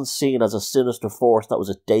it wasn't seen as a sinister force that was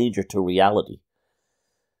a danger to reality.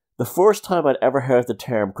 The first time I'd ever heard the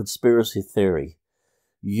term conspiracy theory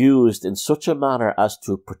used in such a manner as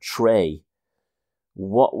to portray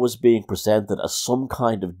what was being presented as some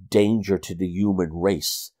kind of danger to the human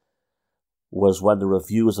race was when the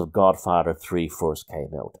reviews of Godfather 3 first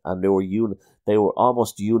came out, and they were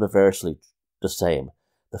almost universally the same.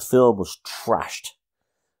 The film was trashed.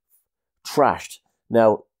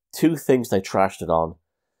 Now, two things they trashed it on.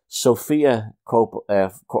 Sofia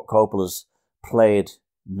Coppola's played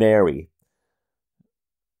Mary,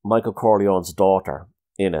 Michael Corleone's daughter,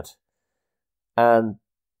 in it, and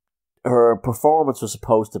her performance was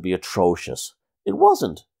supposed to be atrocious. It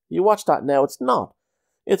wasn't. You watch that now, it's not.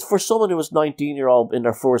 It's for someone who was 19-year-old in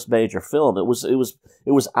their first major film. It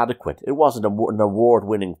was adequate. It wasn't an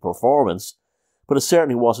award-winning performance, but it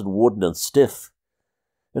certainly wasn't wooden and stiff.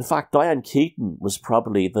 In fact, Diane Keaton was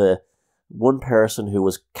probably the one person who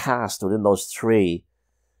was cast within those three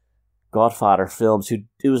Godfather films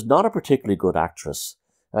who was not a particularly good actress.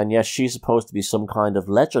 And yes, she's supposed to be some kind of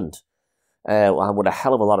legend, and with a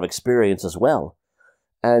hell of a lot of experience as well.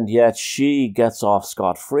 And yet she gets off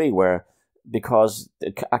scot-free, because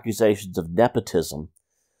the accusations of nepotism,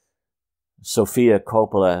 Sofia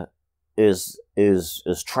Coppola is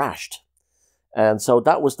trashed. And so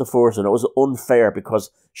that was the first one. It was unfair because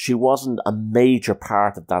she wasn't a major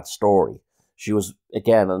part of that story. She was,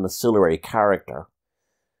 again, an ancillary character.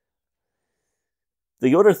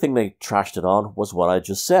 The other thing they trashed it on was what I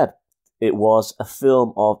just said. It was a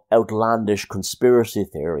film of outlandish conspiracy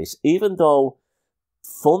theories, even though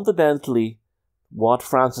fundamentally what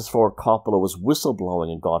Francis Ford Coppola was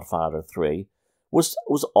whistleblowing in Godfather 3 was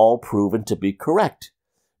all proven to be correct.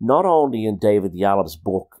 Not only in David Yallop's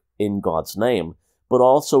book, In God's Name, but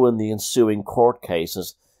also in the ensuing court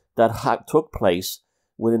cases that took place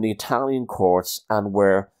within the Italian courts and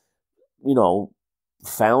were,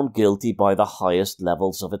 found guilty by the highest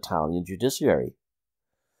levels of Italian judiciary.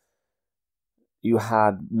 You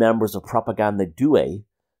had members of Propaganda Due,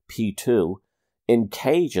 P2, in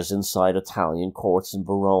cages inside Italian courts in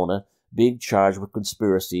Verona, being charged with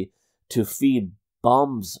conspiracy to feed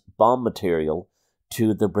bomb material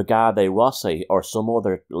to the Brigate Rosse or some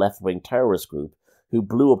other left-wing terrorist group who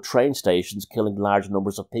blew up train stations, killing large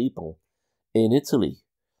numbers of people in Italy.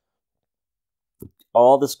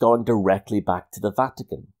 All this going directly back to the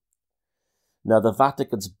Vatican. Now, the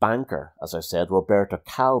Vatican's banker, as I said, Roberto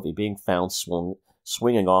Calvi, being found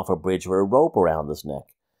swinging off a bridge with a rope around his neck.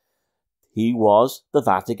 He was the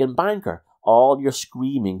Vatican banker. All your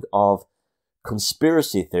screaming of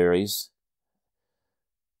conspiracy theories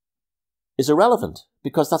is irrelevant,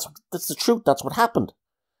 because that's the truth. That's what happened.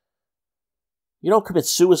 You don't commit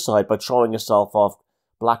suicide by throwing yourself off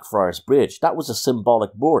Blackfriars Bridge. That was a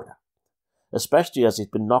symbolic murder, especially as he's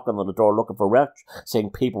been knocking on the door looking for rep,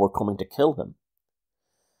 saying people were coming to kill him.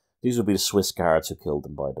 These would be the Swiss guards who killed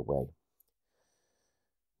him, by the way.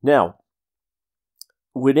 Now,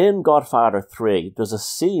 within Godfather 3, there's a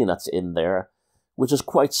scene that's in there which is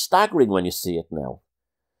quite staggering when you see it now.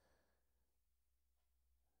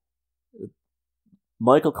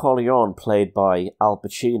 Michael Corleone, played by Al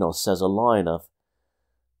Pacino, says a line of,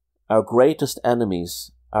 "Our greatest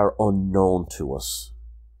enemies are unknown to us.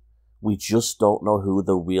 We just don't know who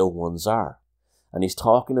the real ones are." And he's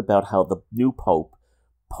talking about how the new Pope,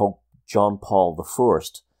 Pope John Paul I,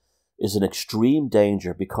 is in extreme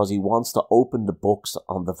danger because he wants to open the books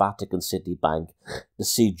on the Vatican City Bank to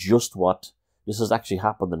see just what, this has actually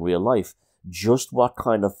happened in real life, just what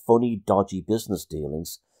kind of funny, dodgy business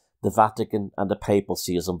dealings the Vatican and the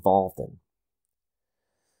papacy is involved in.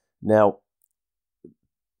 Now,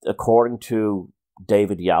 according to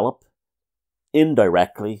David Yallop,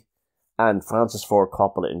 indirectly, and Francis Ford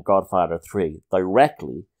Coppola in Godfather 3,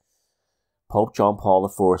 directly, Pope John Paul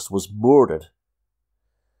I was murdered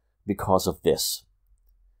because of this.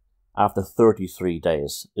 After 33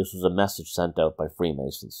 days, this was a message sent out by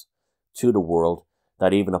Freemasons to the world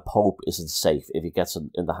that even a pope isn't safe if he gets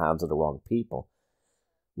in the hands of the wrong people.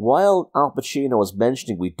 While Al Pacino was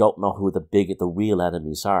mentioning we don't know who the real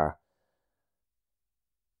enemies are,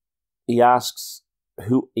 he asks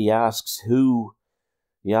Andy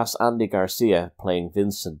Garcia, playing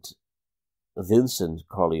Vincent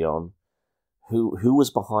Corleone, who was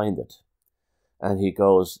behind it. And he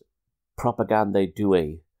goes, Propaganda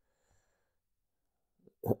Due.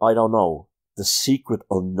 I don't know. The secret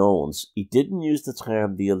unknowns. He didn't use the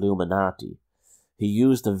term the Illuminati. He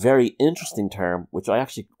used a very interesting term, which I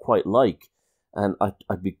actually quite like. And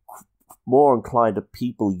I'd be more inclined that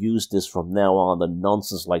people use this from now on than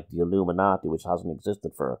nonsense like the Illuminati, which hasn't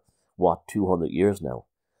existed for, 200 years now.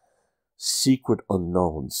 Secret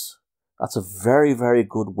unknowns. That's a very, very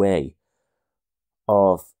good way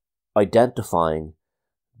of identifying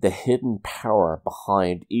the hidden power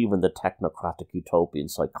behind even the technocratic utopian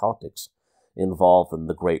psychotics involved in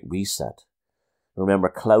the Great Reset. Remember,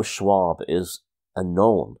 Klaus Schwab is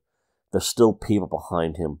unknown. There's still people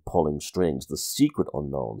behind him pulling strings, the secret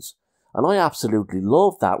unknowns. And I absolutely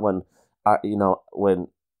love that when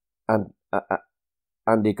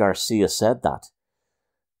Andy Garcia said that.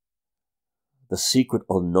 The secret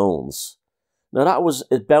unknowns. Now that was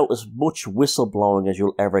about as much whistleblowing as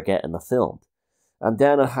you'll ever get in a film. And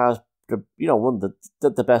then it has one of the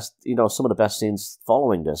best, some of the best scenes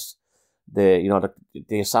following this.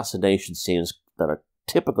 The assassination scenes that are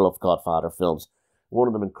typical of Godfather films. One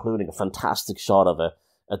of them including a fantastic shot of a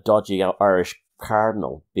dodgy Irish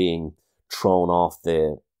cardinal being thrown off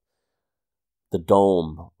the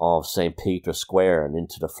dome of St. Peter's Square and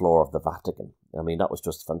into the floor of the Vatican. I mean, that was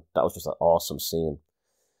just an awesome scene.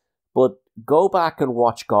 But go back and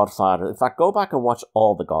watch Godfather. In fact, go back and watch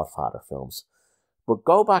all the Godfather films. But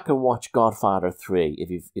go back and watch Godfather 3 if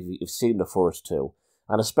you've seen the first two.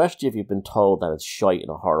 And especially if you've been told that it's shite and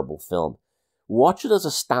a horrible film. Watch it as a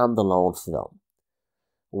standalone film.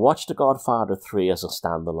 Watch The Godfather 3 as a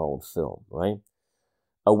standalone film, right?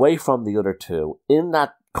 Away from the other two, in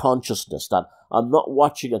that consciousness that I'm not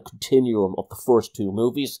watching a continuum of the first two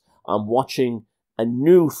movies, I'm watching a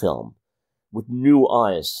new film with new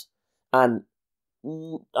eyes. And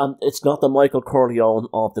it's not the Michael Corleone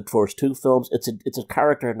of the first two films, it's a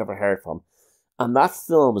character I've never heard from. And that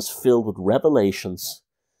film is filled with revelations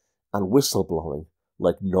and whistleblowing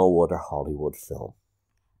like no other Hollywood film.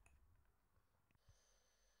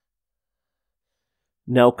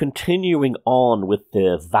 Now, continuing on with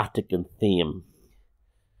the Vatican theme.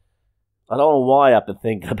 I don't know why I've been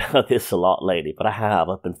thinking about this a lot lately, but I have.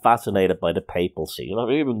 I've been fascinated by the papacy. I've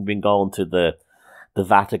even been going to the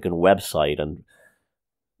Vatican website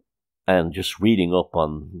and just reading up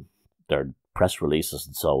on their press releases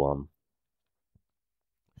and so on.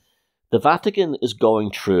 The Vatican is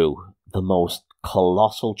going through the most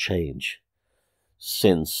colossal change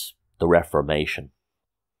since the Reformation.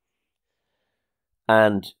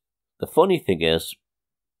 And the funny thing is,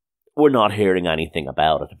 we're not hearing anything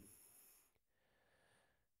about it.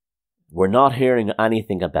 We're not hearing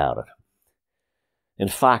anything about it. In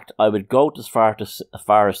fact, I would go as far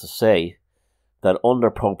as to say that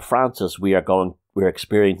under Pope Francis, we're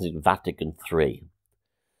experiencing Vatican III.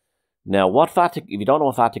 Now, if you don't know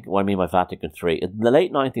what I mean by Vatican III, in the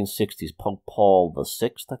late 1960s, Pope Paul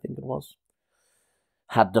VI, I think it was,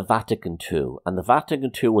 had the Vatican II, and the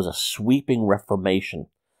Vatican II was a sweeping reformation,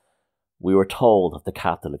 we were told, of the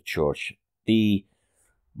Catholic Church. The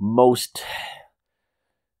most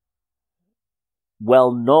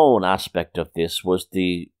well-known aspect of this was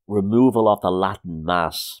the removal of the Latin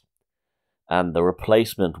Mass and the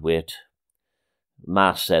replacement with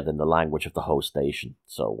Mass said in the language of the host nation,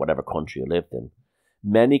 so whatever country you lived in.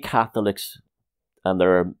 Many Catholics, and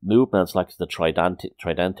there are movements like the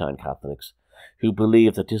Tridentine Catholics, who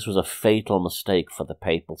believe that this was a fatal mistake for the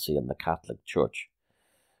papacy and the Catholic Church.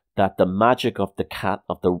 That the magic of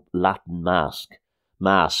the Latin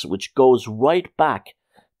Mass, which goes right back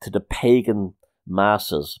to the pagan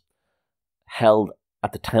masses held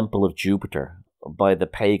at the Temple of Jupiter by the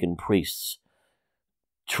pagan priests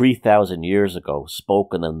 3,000 years ago,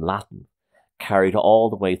 spoken in Latin, carried all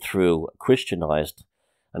the way through, Christianized,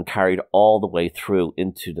 and carried all the way through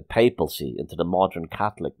into the papacy, into the modern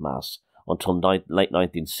Catholic Mass, until late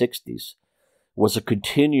 1960s. was a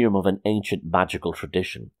continuum of an ancient magical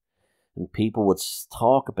tradition. And people would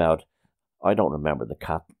talk about, I don't remember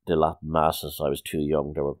the Latin masses. I was too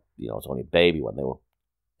young. They were, I was only a baby when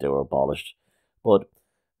they were abolished. But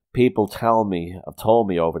people have told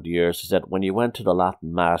me over the years, is that when you went to the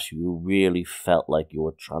Latin mass, you really felt like you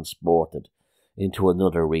were transported into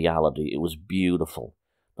another reality. It was beautiful.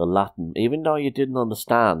 The Latin, even though you didn't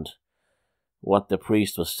understand what the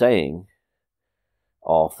priest was saying,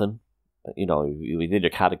 often, you did your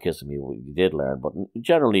catechism, you did learn, but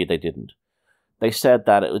generally they didn't. They said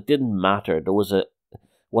that it didn't matter. There was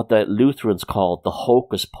what the Lutherans called the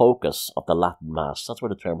hocus pocus of the Latin Mass. That's where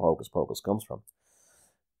the term hocus pocus comes from.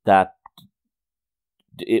 That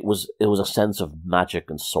it was a sense of magic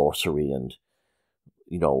and sorcery and,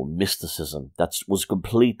 mysticism that was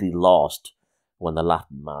completely lost when the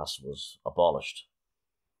Latin Mass was abolished.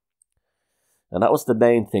 And that was the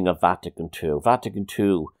main thing of Vatican II. Vatican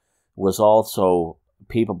II was also,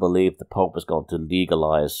 people believed the Pope was going to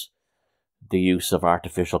legalize the use of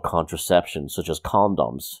artificial contraception, such as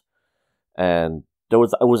condoms. And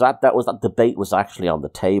that debate was actually on the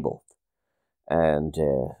table. And,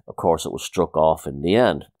 of course, it was struck off in the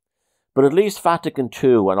end. But at least Vatican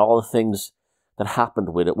II and all the things that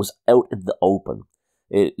happened with it was out in the open.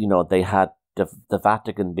 They had the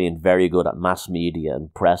Vatican being very good at mass media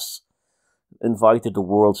and press, invited the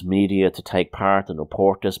world's media to take part and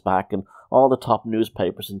report this back, and all the top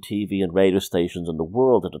newspapers and TV and radio stations in the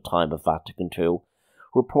world at the time of Vatican II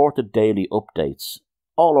reported daily updates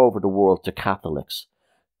all over the world to Catholics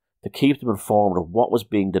to keep them informed of what was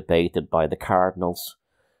being debated by the cardinals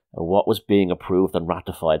and what was being approved and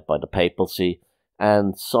ratified by the papacy,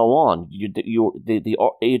 and so on.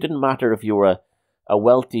 It didn't matter if you were a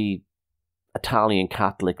wealthy Italian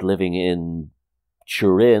Catholic living in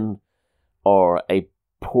Turin or a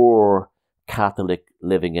poor Catholic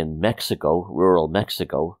living in Mexico, rural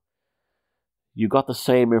Mexico. You got the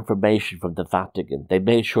same information from the Vatican. They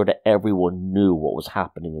made sure that everyone knew what was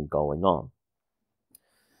happening and going on.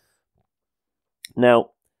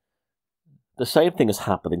 Now, the same thing is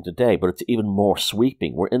happening today, but it's even more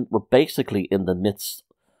sweeping. We're basically in the midst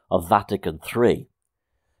of Vatican III,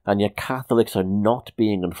 and yet Catholics are not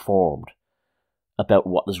being informed about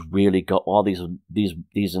what is really all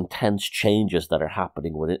these intense changes that are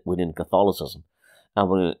happening within Catholicism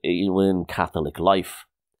and within Catholic life.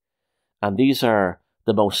 And these are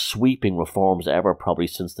the most sweeping reforms ever, probably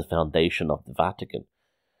since the foundation of the Vatican,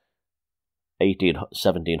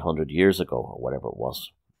 1700 years ago, or whatever it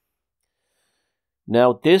was.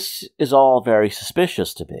 Now, this is all very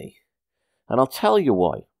suspicious to me, and I'll tell you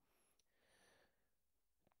why.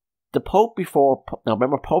 The Pope now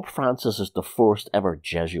remember, Pope Francis is the first ever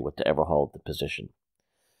Jesuit to ever hold the position.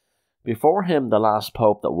 Before him, the last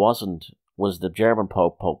Pope that wasn't was the German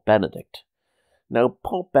Pope, Pope Benedict. Now,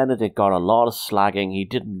 Pope Benedict got a lot of slagging. He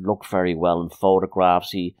didn't look very well in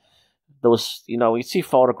photographs. You'd see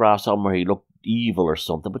photographs on where he looked evil or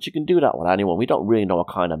something, but you can do that with anyone. We don't really know what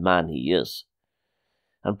kind of man he is.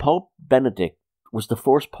 And Pope Benedict was the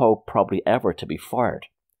first Pope probably ever to be fired.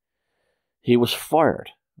 He was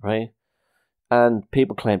fired. Right? And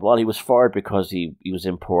people claimed, well, he was fired because he was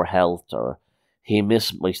in poor health, or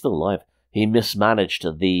he's still alive. He mismanaged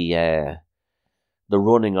the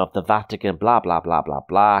running of the Vatican, blah, blah, blah, blah,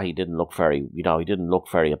 blah. He didn't look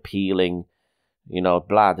very, appealing,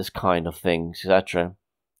 blah, this kind of thing, etc.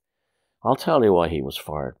 I'll tell you why he was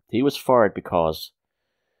fired. He was fired because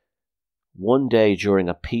one day during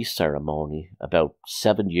a peace ceremony about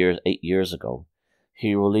 8 years ago,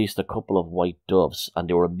 he released a couple of white doves, and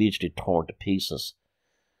they were immediately torn to pieces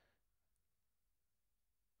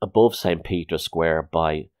above St. Peter's Square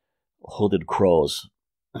by hooded crows.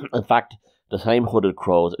 In fact, the same hooded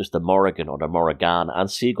crows is the Morrigan or the Morrigan, and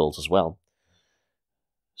seagulls as well.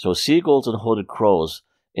 So seagulls and hooded crows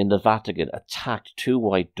in the Vatican attacked 2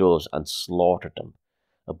 white doves and slaughtered them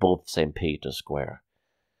above St. Peter's Square.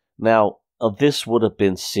 Now, this would have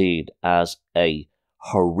been seen as a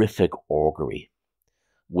horrific augury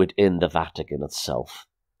within the Vatican itself.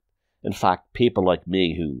 In fact, people like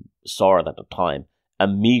me who saw it at the time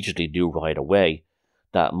immediately knew right away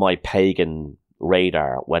that my pagan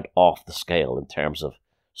radar went off the scale in terms of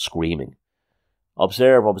screaming.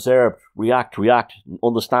 Observe, observe, react, react,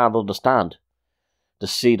 understand, understand. To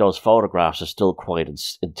see those photographs is still quite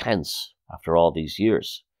intense after all these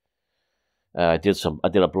years. I did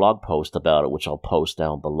a blog post about it, which I'll post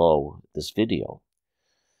down below this video.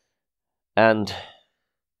 And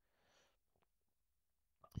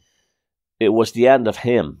it was the end of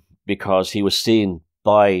him, because he was seen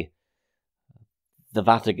by the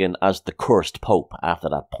Vatican as the cursed Pope after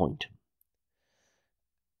that point.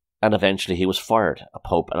 And eventually he was fired, a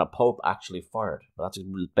pope actually fired. That's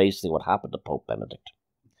basically what happened to Pope Benedict,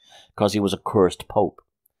 because he was a cursed pope.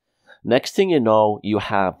 Next thing you know, you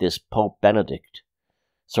have this Pope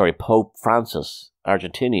Francis,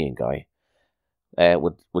 Argentinian guy,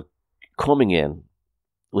 with coming in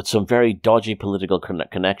with some very dodgy political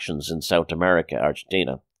connections in South America,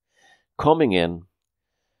 Argentina, coming in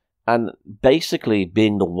and basically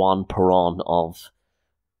being the Juan Perón of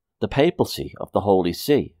the papacy, of the Holy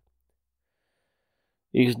See.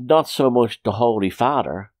 He's not so much the Holy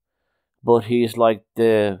Father, but he's like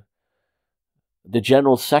the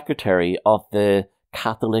General Secretary of the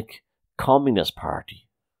Catholic Communist Party.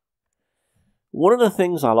 One of the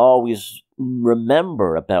things I'll always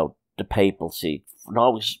remember about the papacy, and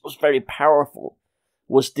always was very powerful,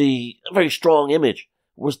 was a very strong image,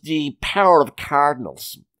 was the power of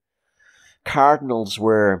cardinals. Cardinals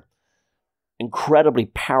were incredibly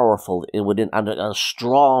powerful and a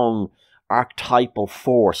strong archetypal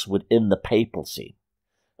force within the papacy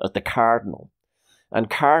as the cardinal. And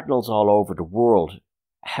cardinals all over the world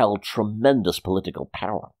held tremendous political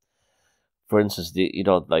power. For instance, the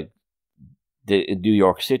New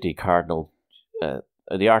York City cardinal,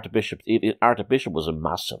 the archbishop was a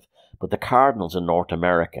massive, but the cardinals in North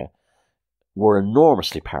America were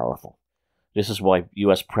enormously powerful. This is why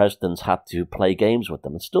U.S. presidents had to play games with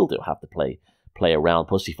them, and still do have to play around,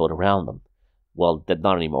 pussyfoot around them. Well,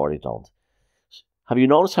 not anymore, they don't. Have you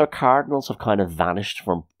noticed how cardinals have kind of vanished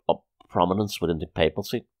from prominence within the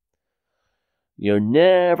papacy? You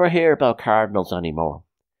never hear about cardinals anymore.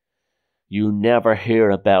 You never hear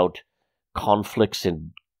about conflicts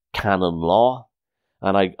in canon law.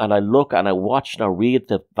 And I look and I watch and I read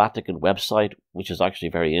the Vatican website, which is actually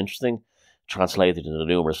very interesting, translated into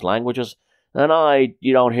numerous languages, and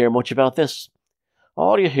you don't hear much about this.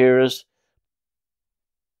 All you hear is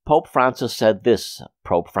Pope Francis said this,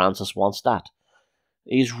 Pope Francis wants that.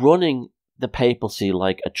 He's running the papacy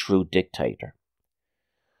like a true dictator.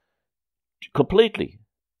 Completely.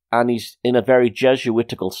 And he's in a very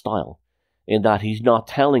Jesuitical style, in that he's not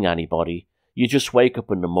telling anybody. You just wake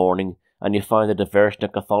up in the morning and you find that the version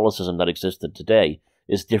of Catholicism that existed today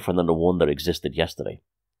is different than the one that existed yesterday.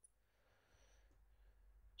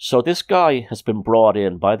 So this guy has been brought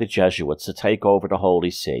in by the Jesuits to take over the Holy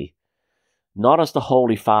See, not as the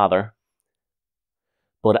Holy Father,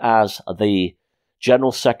 but as the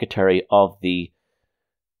General Secretary of the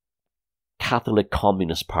Catholic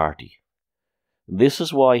Communist Party. This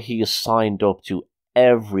is why he is signed up to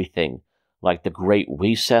everything, like the Great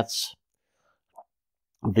Resets,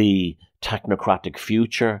 the technocratic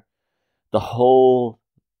future, the whole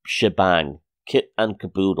shebang, kit and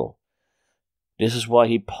caboodle. This is why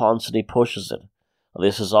he constantly pushes it.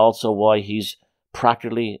 This is also why he's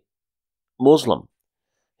practically Muslim.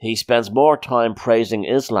 He spends more time praising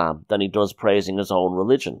Islam than he does praising his own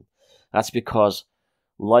religion. That's because,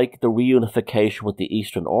 like the reunification with the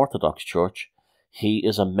Eastern Orthodox Church, he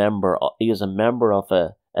is a member of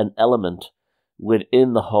an element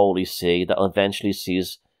within the Holy See that eventually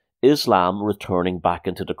sees Islam returning back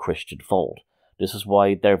into the Christian fold. This is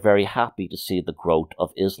why they're very happy to see the growth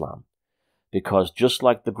of Islam. Because just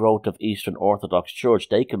like the growth of Eastern Orthodox Church,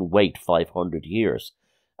 they can wait 500 years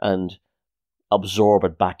and absorb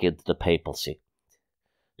it back into the papacy.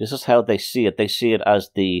 This is how they see it. They see it as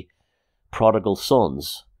the prodigal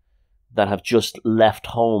sons that have just left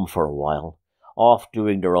home for a while, off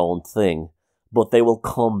doing their own thing, but they will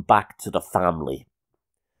come back to the family.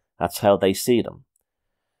 That's how they see them.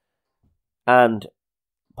 And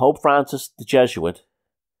Pope Francis, the Jesuit,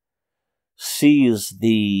 sees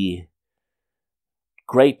the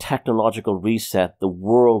great technological reset, the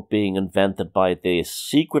world being invented by the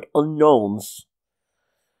secret unknowns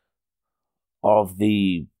of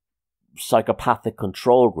the psychopathic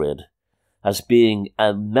control grid, as being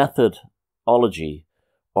a methodology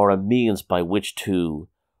or a means by which to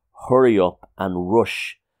hurry up and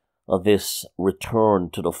rush this return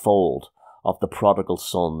to the fold of the prodigal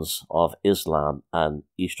sons of Islam and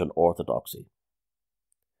Eastern Orthodoxy.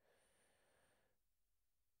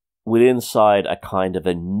 With inside a kind of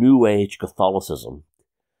a New Age Catholicism,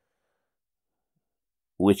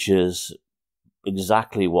 which is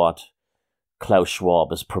exactly what Klaus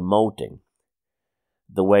Schwab is promoting.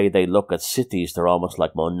 The way they look at cities, they're almost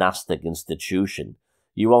like monastic institution.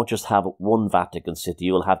 You won't just have one Vatican City,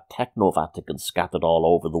 you will have techno-Vaticans scattered all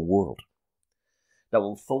over the world. That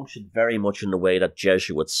will function very much in the way that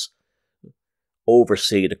Jesuits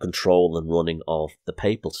oversee the control and running of the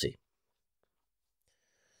papacy.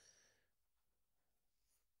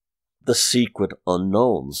 The secret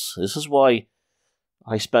unknowns. This is why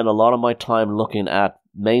I spend a lot of my time looking at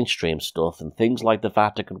mainstream stuff and things like the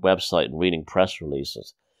Vatican website and reading press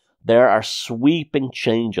releases, there are sweeping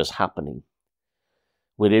changes happening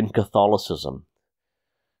within Catholicism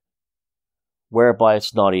whereby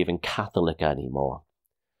it's not even Catholic anymore.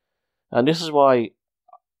 And this is why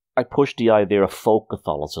I push the idea of folk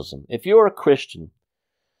Catholicism. If you're a Christian,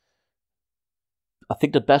 I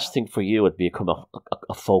think the best thing for you would be to become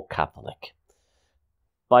a folk Catholic.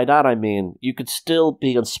 By that I mean you could still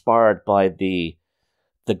be inspired by the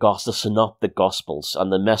synoptic gospels and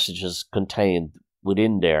the messages contained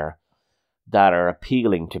within there that are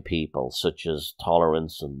appealing to people, such as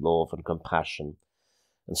tolerance and love and compassion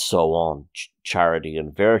and so on, charity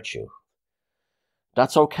and virtue.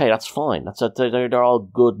 That's okay, that's fine. They're all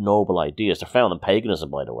good, noble ideas. They're found in paganism,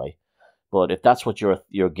 by the way. But if that's what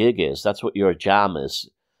your gig is, that's what your jam is,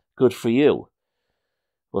 good for you.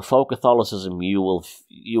 With folk Catholicism, you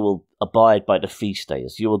will abide by the feast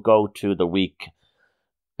days. You will go to the week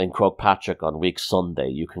in Croagh on week Sunday.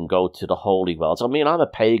 You can go to the holy wells. I mean, I'm a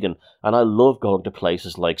pagan, and I love going to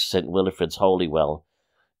places like St. Wilfrid's Holywell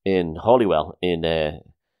in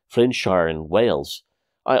Flintshire in Wales.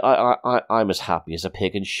 I'm as happy as a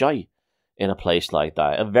pig in shite in a place like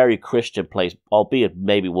that. A very Christian place, albeit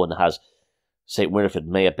maybe one that has St. Winifred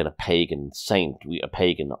may have been a pagan saint, a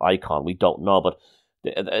pagan icon. We don't know, but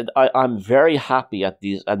I'm very happy at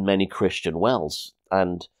many Christian wells.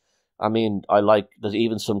 And I mean, I like there's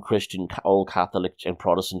even some Christian old Catholic and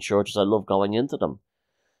Protestant churches. I love going into them.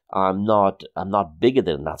 I'm not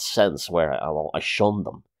bigoted in that sense where I shun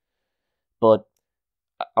them, but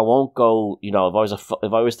I won't go. You know, if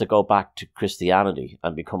I was to go back to Christianity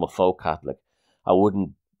and become a folk Catholic, I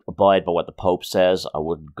wouldn't abide by what the Pope says. I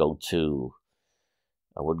wouldn't go to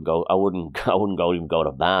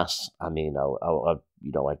mass. I mean,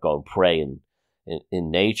 I'd go and pray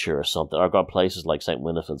in nature or something, or go to places like St.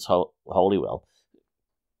 Winifred's Holywell.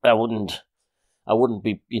 I wouldn't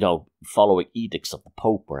be, following edicts of the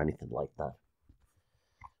Pope or anything like that.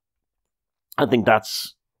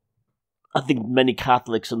 I think many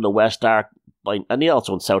Catholics in the West are, and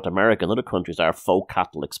also in South America and other countries, are folk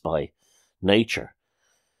Catholics by nature.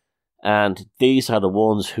 And these are the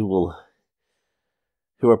ones who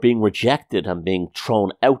are being rejected and being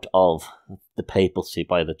thrown out of the papacy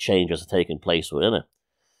by the changes taking place within it,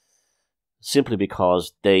 simply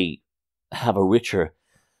because they have a richer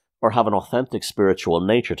or have an authentic spiritual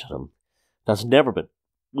nature to them that's never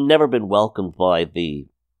been welcomed by the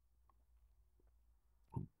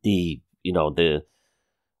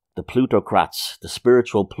plutocrats, the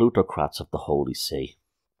spiritual plutocrats of the Holy See.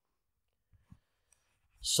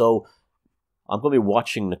 So I'm going to be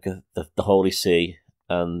watching the Holy See.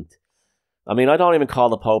 And I mean, I don't even call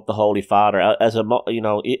the Pope the Holy Father. As a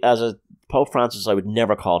Pope Francis, I would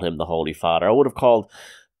never call him the Holy Father. I would have called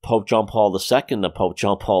Pope John Paul II and Pope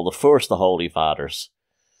John Paul I the Holy Fathers,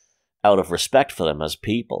 out of respect for them as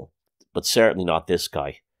people, but certainly not this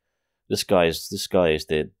guy. This guy is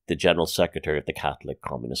the General Secretary of the Catholic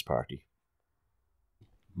Communist Party.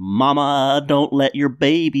 Mama, don't let your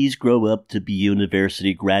babies grow up to be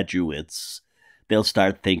university graduates. They'll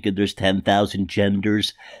start thinking there's 10,000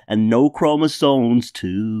 genders and no chromosomes,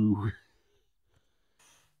 too.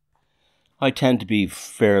 I tend to be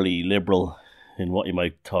fairly liberal in what you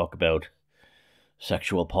might talk about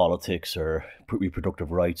sexual politics or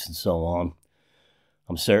reproductive rights and so on.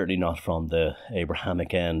 I'm certainly not from the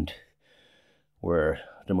Abrahamic end, where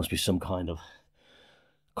there must be some kind of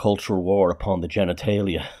cultural war upon the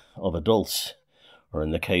genitalia of adults, or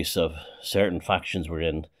in the case of certain factions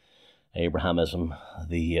within Abrahamism,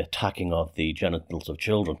 the attacking of the genitals of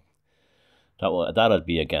children. That I'd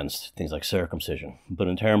be against, things like circumcision. But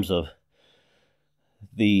in terms of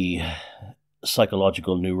the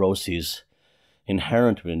psychological neuroses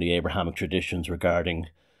inherent within the Abrahamic traditions regarding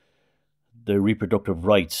the reproductive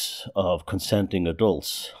rights of consenting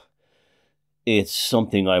adults, it's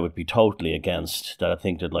something I would be totally against. That I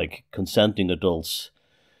think that, like, consenting adults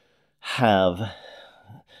have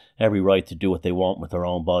every right to do what they want with their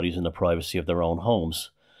own bodies in the privacy of their own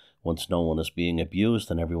homes. Once no one is being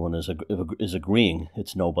abused and everyone is agreeing,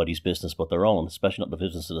 it's nobody's business but their own, especially not the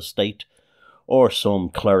business of the state or some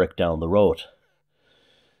cleric down the road.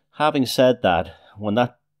 Having said that, when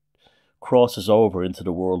that crosses over into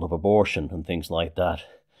the world of abortion and things like that,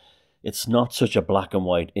 it's not such a black and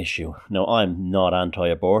white issue. Now, I'm not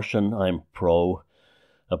anti-abortion. I'm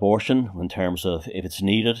pro-abortion in terms of if it's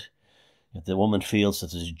needed, if the woman feels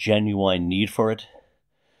that there's a genuine need for it,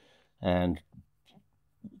 and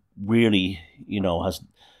really, has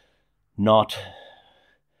not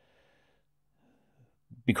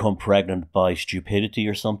become pregnant by stupidity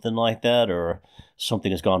or something like that, or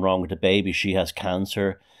something has gone wrong with the baby, she has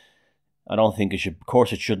cancer. I don't think it should, of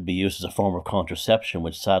course it shouldn't be used as a form of contraception,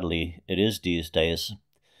 which sadly it is these days.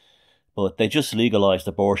 But they just legalized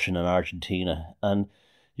abortion in Argentina, and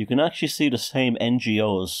you can actually see the same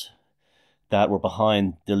NGOs that were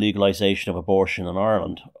behind the legalization of abortion in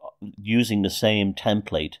Ireland using the same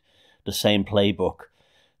template, the same playbook,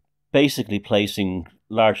 basically placing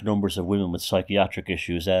large numbers of women with psychiatric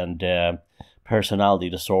issues and personality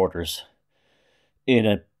disorders in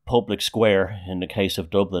a public square. In the case of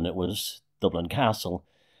Dublin, it was Dublin Castle.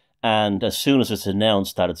 And as soon as it's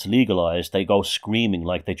announced that it's legalized, they go screaming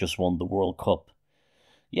like they just won the World Cup.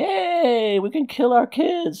 Yay, we can kill our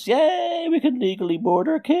kids. Yay, we can legally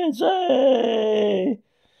murder kids. Yay.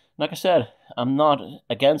 Like I said, I'm not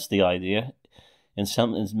against the idea. In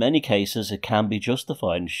many cases, it can be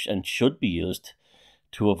justified and should be used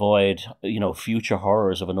to avoid, future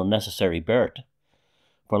horrors of an unnecessary birth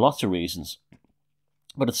for lots of reasons.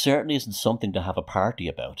 But it certainly isn't something to have a party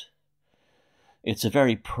about. It's a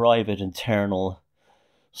very private, internal,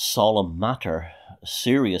 solemn matter, a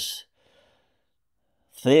serious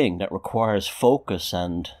thing that requires focus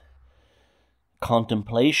and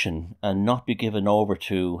contemplation, and not be given over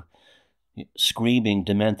to screaming,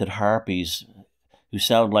 demented harpies who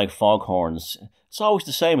sound like foghorns. It's always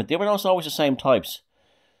the same. It's always the same types.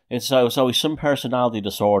 It's always some personality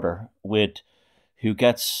disorder who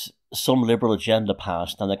gets some liberal agenda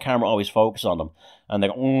passed, and the camera always focuses on them, and they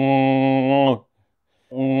go,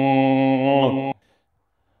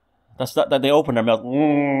 that's that they open their mouth.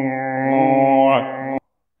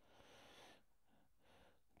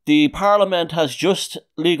 The Parliament has just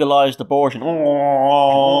legalized abortion.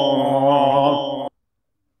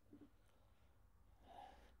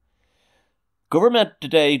 Government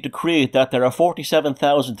today decreed that there are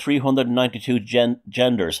 47,392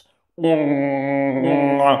 genders.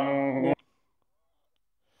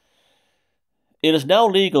 It is now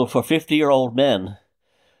legal for 50-year-old men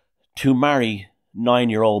to marry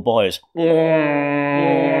 9-year-old boys.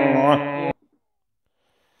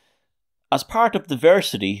 As part of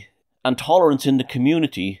diversity and tolerance in the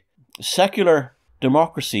community, secular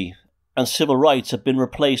democracy and civil rights have been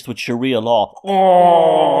replaced with Sharia law.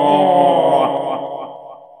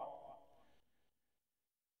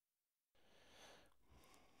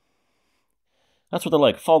 That's what they're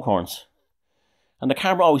like, foghorns. And the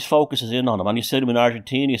camera always focuses in on them. And you see them in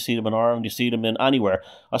Argentina, you see them in Ireland, you see them in anywhere.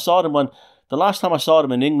 I saw them the last time I saw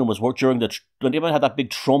them in England was during when they had that big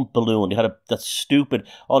Trump balloon. They had that stupid,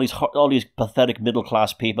 all these pathetic middle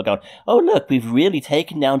class people going, oh look, we've really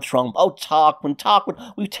taken down Trump. Oh, Talkman,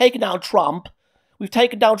 we've taken down Trump. We've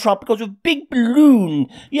taken down Trump because of a big balloon.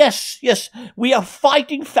 Yes, we are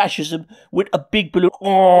fighting fascism with a big balloon.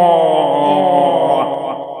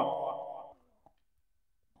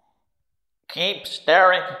 Keep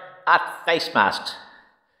staring at face masks.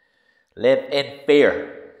 Live in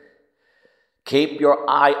fear. Keep your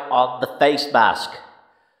eye on the face mask.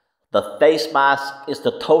 The face mask is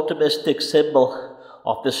the totemistic symbol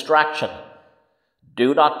of distraction.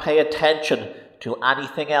 Do not pay attention to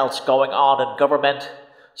anything else going on in government,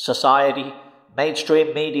 society,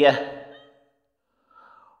 mainstream media,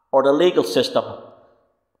 or the legal system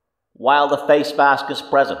while the face mask is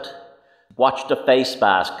present. Watch the face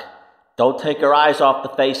mask. Don't take your eyes off the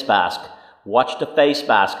face mask. Watch the face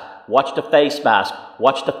mask. Watch the face mask.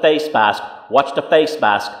 Watch the face mask. Watch the face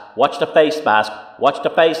mask. Watch the face mask. Watch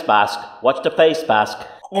the face mask. Watch the face mask.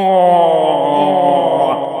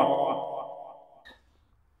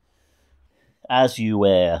 As you're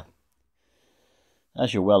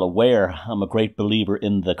well aware, I'm a great believer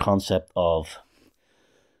in the concept of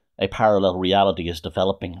a parallel reality is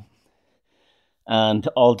developing. And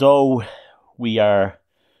although we are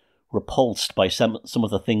repulsed by some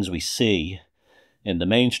of the things we see in the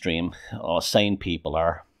mainstream, or sane people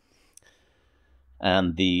are,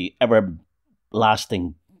 and the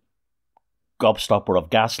everlasting gobstopper of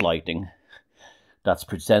gaslighting that's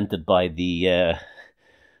presented by the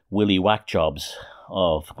willy whack jobs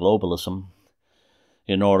of globalism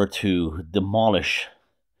in order to demolish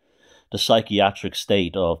the psychiatric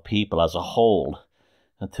state of people as a whole,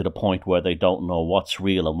 to the point where they don't know what's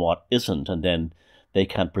real and what isn't, and then they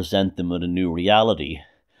can present them with a new reality.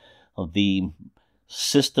 Of the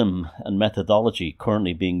system and methodology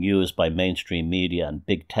currently being used by mainstream media and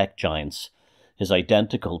big tech giants is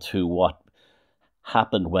identical to what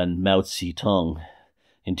happened when Mao Zedong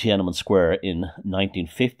in Tiananmen Square in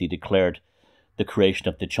 1950 declared the creation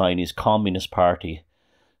of the Chinese Communist Party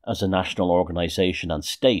as a national organization and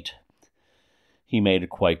state. He made it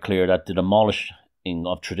quite clear that the demolishing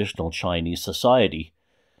of traditional Chinese society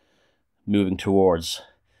moving towards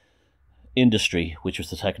industry, which was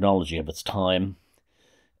the technology of its time,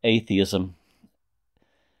 atheism,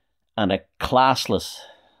 and a classless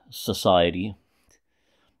society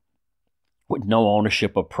with no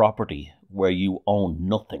ownership of property, where you own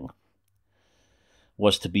nothing,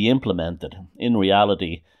 was to be implemented. In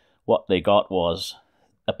reality, what they got was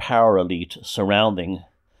a power elite surrounding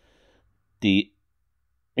the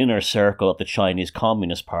inner circle of the Chinese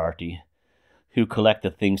Communist Party, who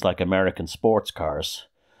collected things like American sports cars,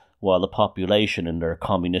 while the population in their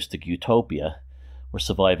communistic utopia were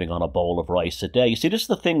surviving on a bowl of rice a day. You see, this is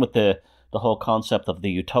the thing with the whole concept of the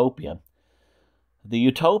utopia. The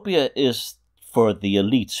utopia is for the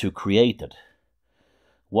elites who created.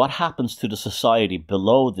 What happens to the society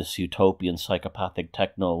below this utopian psychopathic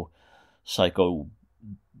techno-psycho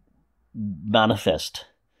manifest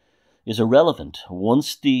is irrelevant.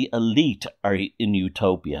 Once the elite are in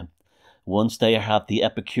utopia, once they have the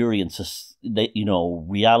Epicurean,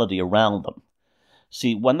 reality around them.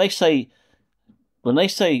 See, when they say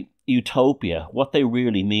utopia, what they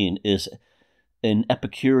really mean is an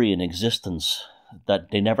Epicurean existence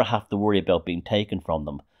that they never have to worry about being taken from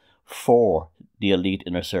them for the elite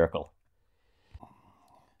inner circle.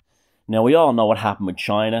 Now, we all know what happened with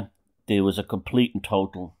China. There was a complete and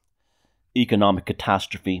total economic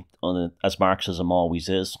catastrophe, as Marxism always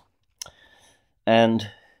is. And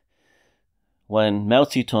when Mao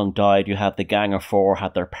Zedong died, you had the Gang of Four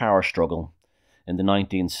had their power struggle in the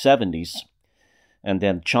 1970s. And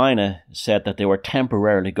then China said that they were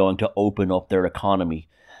temporarily going to open up their economy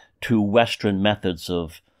to Western methods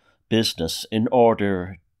of business in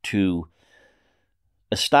order to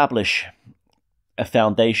establish a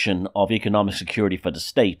foundation of economic security for the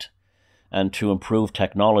state and to improve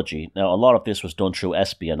technology. Now, a lot of this was done through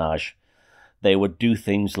espionage. They would do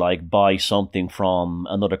things like buy something from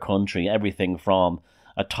another country, everything from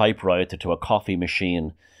a typewriter to a coffee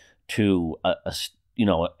machine to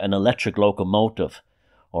an electric locomotive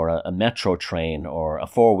or a metro train or a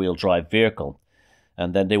four-wheel drive vehicle.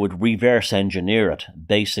 And then they would reverse engineer it,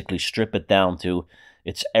 basically strip it down to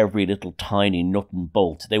its every little tiny nut and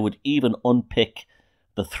bolt. They would even unpick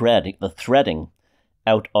the threading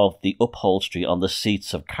out of the upholstery on the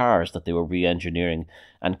seats of cars that they were re-engineering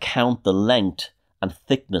and count the length and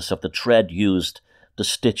thickness of the thread used to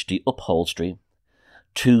stitch the upholstery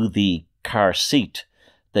to the car seat.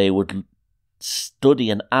 They would study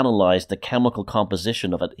and analyze the chemical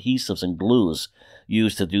composition of adhesives and glues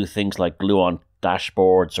used to do things like glue on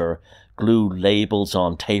dashboards or glue labels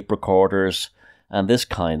on tape recorders and this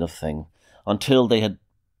kind of thing, until they had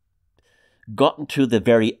gotten to the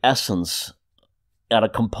very essence at a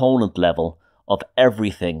component level of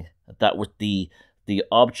everything that was the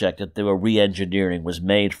object that they were re-engineering was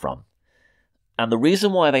made from. And the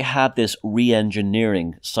reason why they had this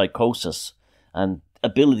re-engineering psychosis and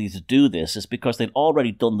ability to do this is because they'd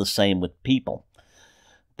already done the same with people.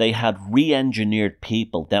 They had re-engineered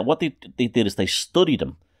people. Now, what they did is they studied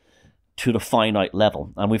them to the finite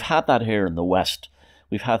level. And we've had that here in the West.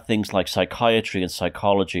 We've had things like psychiatry and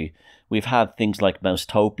psychology. We've had things like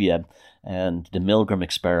Moustopia and the Milgram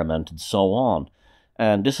experiment and so on.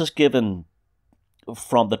 And this is given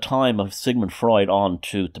from the time of Sigmund Freud on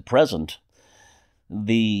to the present,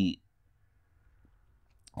 the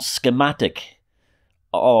schematic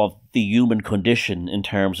of the human condition in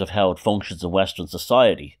terms of how it functions in Western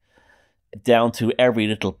society, down to every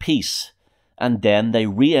little piece. And then they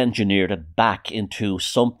re-engineered it back into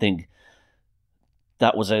something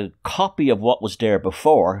that was a copy of what was there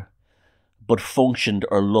before, but functioned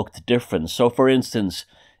or looked different. So, for instance,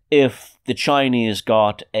 if the Chinese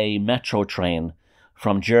got a metro train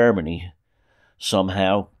from Germany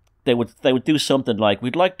somehow, they would do something like,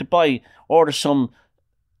 we'd like to order some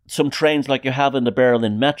trains like you have in the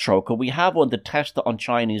Berlin Metro. Could we have one to test it on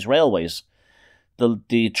Chinese railways?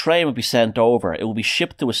 The train would be sent over. It would be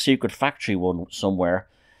shipped to a secret factory somewhere,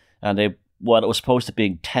 and it was supposed to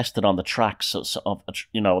be tested on the tracks of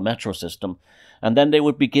a metro system. And then they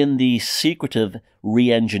would begin the secretive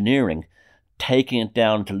re-engineering, taking it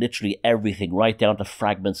down to literally everything, right down to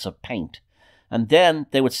fragments of paint. And then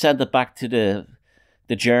they would send it back to the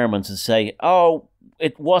Germans and say, oh,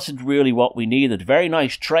 it wasn't really what we needed. Very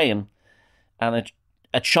nice train. And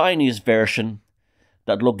a Chinese version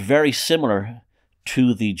that looked very similar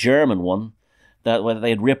to the German one, that where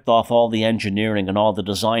they had ripped off all the engineering and all the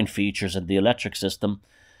design features and the electric system,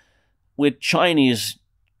 with Chinese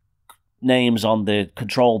names on the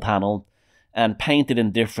control panel and painted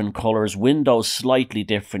in different colours, windows slightly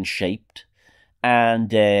different shaped,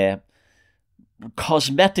 and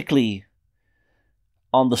cosmetically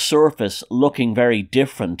on the surface looking very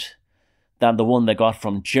different than the one they got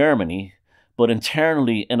from Germany, but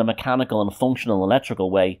internally, in a mechanical and functional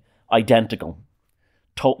electrical way, identical.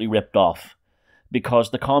 Totally ripped off.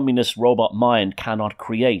 Because the communist robot mind cannot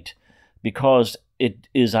create. Because it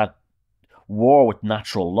is at war with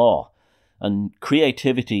natural law. And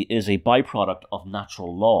creativity is a byproduct of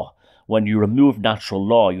natural law. When you remove natural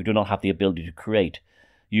law, you do not have the ability to create.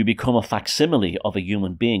 You become a facsimile of a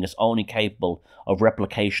human being that's only capable of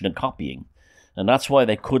replication and copying. And that's why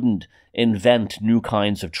they couldn't invent new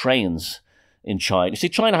kinds of trains in China. You see,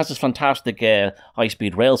 China has this fantastic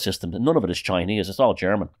high-speed rail system. None of it is Chinese. It's all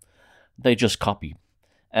German. They just copy.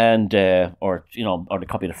 And, or they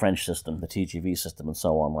copy the French system, the TGV system, and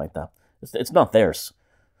so on like that. It's not theirs.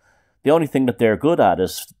 The only thing that they're good at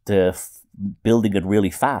is building it really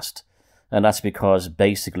fast. And that's because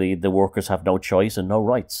basically the workers have no choice and no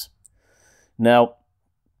rights. Now,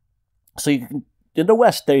 so in the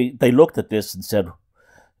West, they looked at this and said,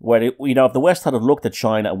 if the West had looked at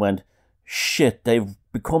China and went, shit, they've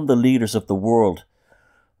become the leaders of the world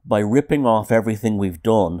by ripping off everything we've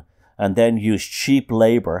done and then use cheap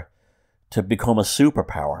labor to become a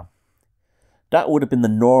superpower. That would have been the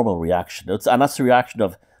normal reaction. And that's the reaction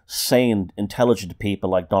of sane, intelligent people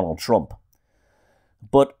like Donald Trump.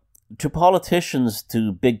 But to politicians,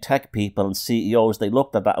 to big tech people and CEOs, they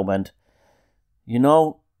looked at that and went,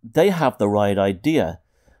 they have the right idea.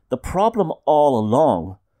 The problem all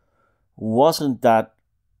along wasn't that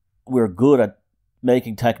we're good at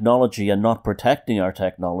making technology and not protecting our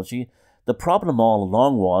technology. The problem all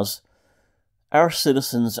along was our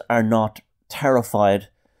citizens are not terrified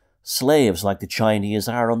slaves like the Chinese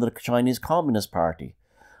are under the Chinese Communist Party.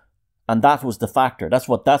 And that was the factor. That's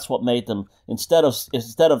what made them, instead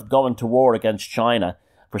of going to war against China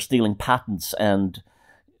for stealing patents and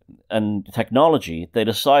technology, they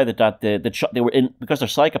decided that they were because they're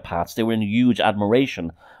psychopaths, they were in huge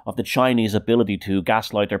admiration of the Chinese ability to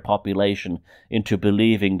gaslight their population into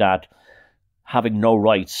believing that having no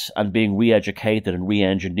rights and being re-educated and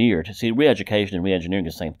re-engineered. See, re-education and re-engineering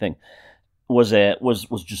is the same thing. Was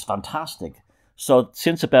just fantastic. So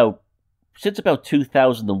since about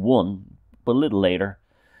 2001, but a little later,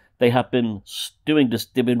 they have been doing this.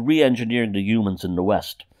 They've been re-engineering the humans in the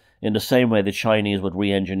West in the same way the Chinese would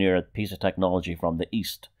re-engineer a piece of technology from the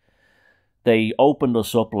East. They opened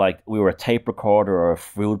us up like we were a tape recorder or a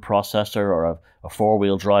food processor or a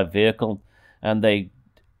four-wheel drive vehicle, and they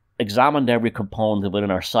examined every component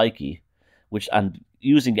within our psyche, and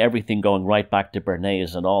using everything going right back to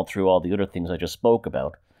Bernays and all through all the other things I just spoke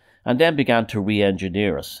about, and then began to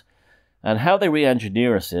re-engineer us. And how they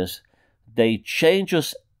re-engineer us is they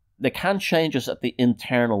can change us at the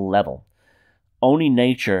internal level. Only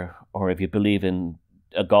nature, or if you believe in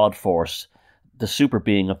a God force, the super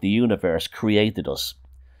being of the universe created us.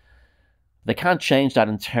 They can't change that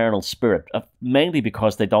internal spirit, mainly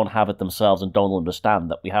because they don't have it themselves and don't understand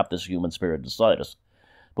that we have this human spirit inside us.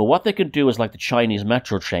 But what they can do is like the Chinese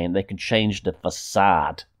metro train, they can change the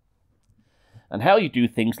facade. And how you do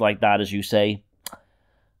things like that is you say,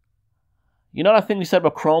 that thing we said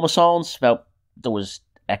about chromosomes, about there was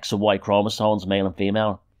X and Y chromosomes, male and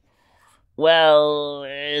female? Well,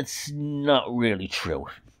 it's not really true.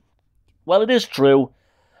 Well, it is true,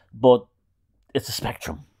 but it's a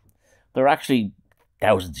spectrum. There are actually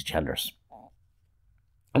thousands of genders.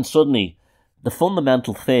 And suddenly, the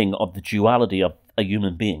fundamental thing of the duality of a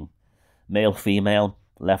human being, male, female,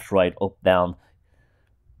 left, right, up, down,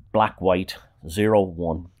 black, white, 0,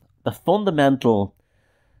 1, the fundamental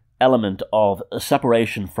element of a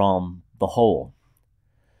separation from the whole,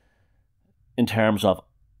 in terms of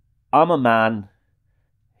I'm a man,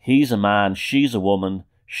 he's a man, she's a woman,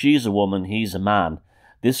 he's a man.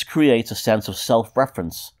 This creates a sense of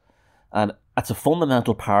self-reference, and that's a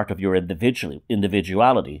fundamental part of your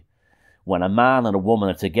individuality. When a man and a woman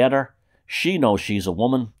are together, she knows she's a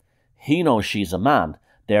woman, he knows she's a man.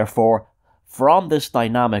 Therefore, from this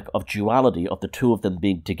dynamic of duality of the two of them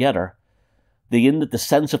being together, the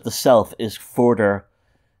sense of the self is further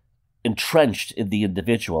entrenched in the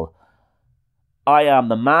individual. I am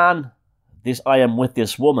the man, I am with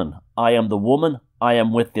this woman. I am the woman, I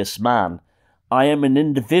am with this man. I am an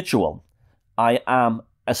individual. I am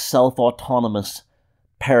a self-autonomous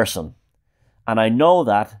person. And I know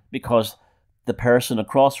that because the person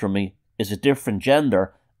across from me is a different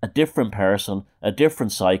gender, a different person, a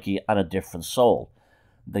different psyche, and a different soul.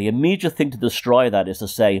 The immediate thing to destroy that is to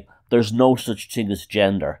say, there's no such thing as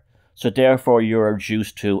gender. So therefore you're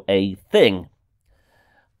reduced to a thing.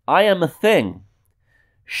 I am a thing.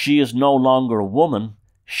 She is no longer a woman.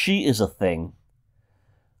 She is a thing.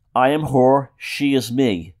 I am her. She is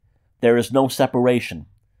me. There is no separation.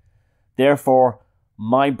 Therefore,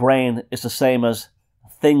 my brain is the same as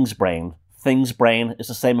thing's brain. thing's brain is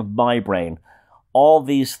the same as my brain. All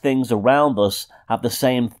these things around us have the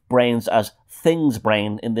same brains as thing's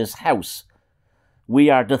brain in this house. We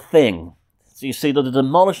are the thing. So you see that the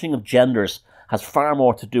demolishing of genders has far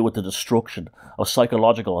more to do with the destruction of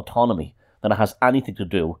psychological autonomy than it has anything to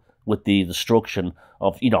do with the destruction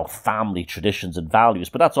of, family traditions and values.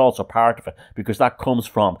 But that's also part of it, because that comes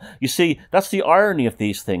from, you see, that's the irony of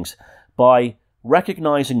these things. By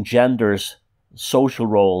recognizing genders, social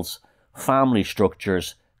roles, family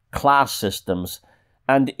structures, class systems,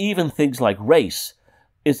 and even things like race,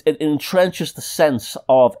 it entrenches the sense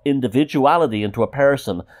of individuality into a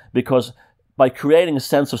person, because by creating a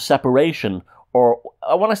sense of separation, or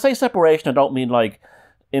when I say separation, I don't mean like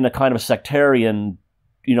in a kind of a sectarian,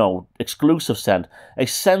 exclusive sense. A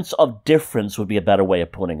sense of difference would be a better way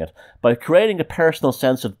of putting it. By creating a personal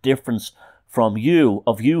sense of difference from you,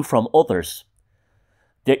 of you from others,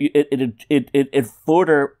 it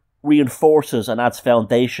further reinforces and adds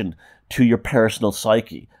foundation to your personal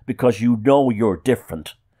psyche, because you're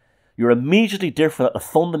different. You're immediately different at a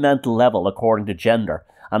fundamental level according to gender,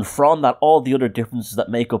 and from that all the other differences that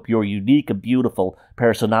make up your unique and beautiful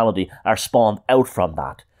personality are spawned out from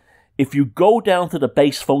that. If you go down to the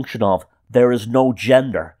base function of there is no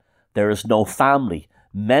gender, there is no family,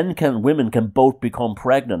 men and women can both become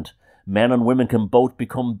pregnant, men and women can both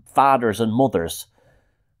become fathers and mothers,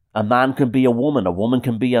 a man can be a woman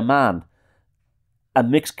can be a man, a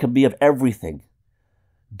mix can be of everything.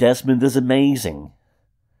 Desmond is amazing.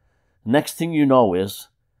 Next thing you know is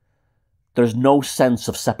there's no sense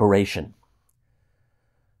of separation.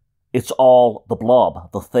 It's all the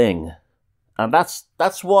blob, the thing. And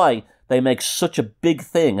that's why they make such a big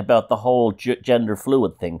thing about the whole gender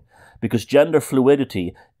fluid thing, because gender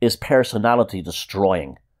fluidity is personality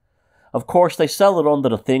destroying. Of course, they sell it under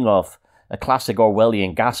the thing of a classic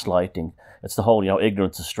Orwellian gaslighting. It's the whole,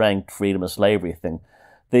 ignorance is strength, freedom is slavery thing.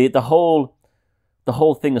 The whole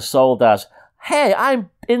thing is sold as, hey, I'm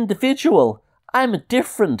individual, I'm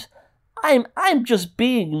different, I'm just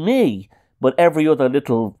being me. But every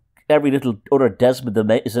little other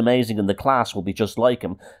Desmond is amazing in the class will be just like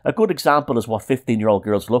him. A good example is what 15-year-old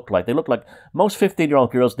girls look like. They look like, most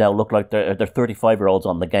 15-year-old girls now look like they're 35-year-olds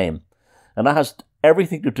on the game. And that has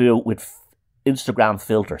everything to do with Instagram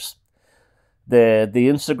filters. The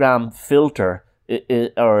Instagram filter,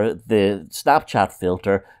 or the Snapchat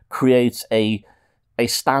filter, creates a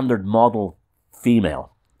standard model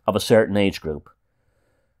female of a certain age group.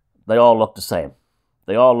 They all look the same.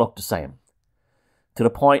 They all look the same. To the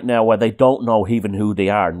point now where they don't know even who they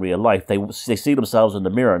are in real life. They see themselves in the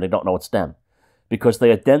mirror and they don't know it's them, because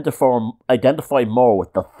they identify more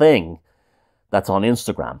with the thing that's on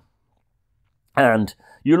Instagram. And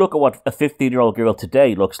you look at what a 15-year-old girl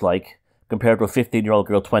today looks like compared to a 15-year-old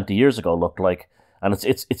girl 20 years ago looked like, and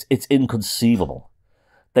it's inconceivable.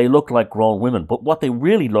 They look like grown women, but what they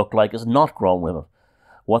really look like is not grown women.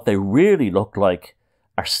 What they really look like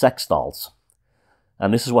are sex dolls.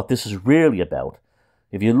 And this is what this is really about.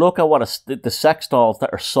 If you look at what the sex dolls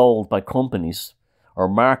that are sold by companies or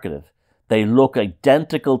marketed, they look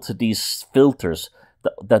identical to these filters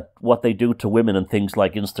that what they do to women in things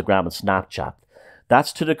like Instagram and Snapchat.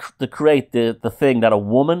 That's to create the thing that a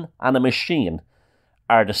woman and a machine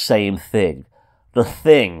are the same thing. The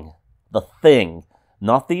thing,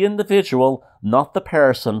 not the individual, not the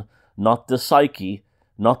person, not the psyche,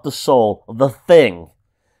 not the soul, the thing.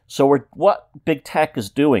 So what big tech is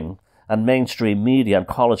doing, and mainstream media and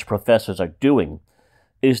college professors are doing,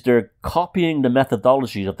 is they're copying the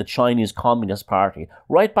methodologies of the Chinese Communist Party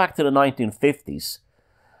right back to the 1950s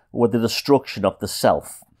with the destruction of the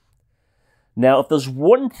self. Now, if there's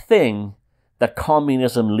one thing that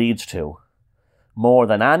communism leads to more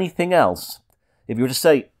than anything else, if you were to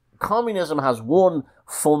say communism has one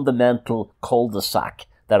fundamental cul-de-sac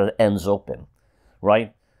that it ends up in,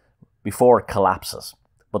 right, before it collapses.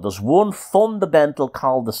 But there's one fundamental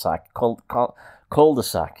cul-de-sac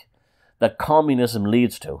that communism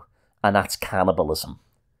leads to, and that's cannibalism.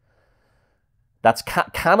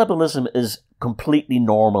 Cannibalism is completely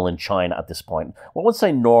normal in China at this point. Well, I wouldn't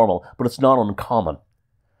say normal, but it's not uncommon.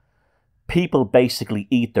 People basically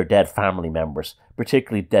eat their dead family members,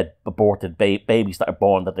 particularly dead aborted babies that are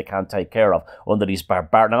born that they can't take care of under these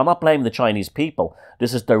barbaric... Now, I'm not blaming the Chinese people.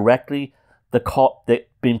 This is directly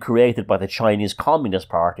been created by the Chinese Communist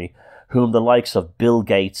Party, whom the likes of Bill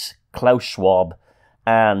Gates, Klaus Schwab,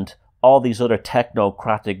 and all these other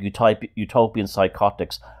technocratic utopian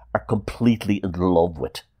psychotics are completely in love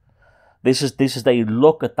with. This is they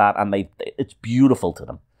look at that and it's beautiful to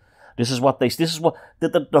them. This is what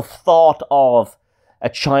the thought of a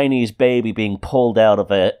Chinese baby being pulled out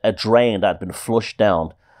of a drain that had been flushed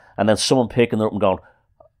down and then someone picking it up and going,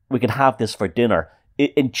 we can have this for dinner,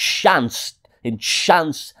 it enchants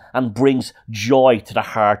and brings joy to the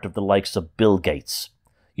heart of the likes of Bill Gates.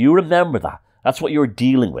 You remember that. That's what you're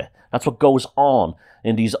dealing with. That's what goes on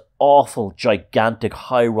in these awful, gigantic,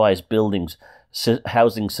 high-rise buildings,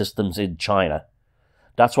 housing systems in China.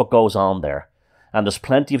 That's what goes on there. And there's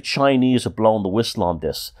plenty of Chinese who have blown the whistle on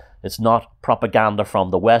this. It's not propaganda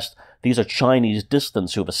from the West. These are Chinese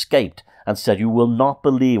dissidents who have escaped and said, you will not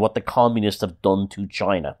believe what the communists have done to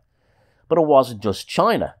China. But it wasn't just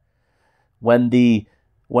China. When the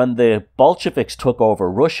Bolsheviks took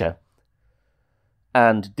over Russia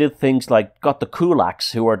and did things like got the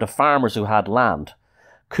kulaks, who were the farmers who had land,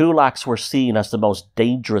 kulaks were seen as the most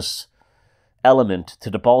dangerous element to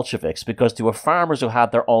the Bolsheviks because they were farmers who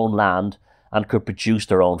had their own land and could produce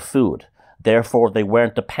their own food. Therefore, they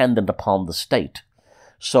weren't dependent upon the state.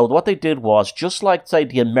 So what they did was, just like, say,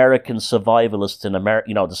 the American survivalists in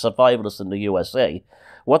America, the survivalists in the USA,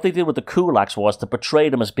 what they did with the kulaks was to portray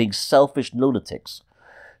them as being selfish lunatics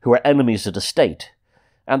who are enemies of the state.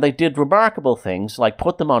 And they did remarkable things, like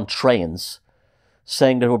put them on trains,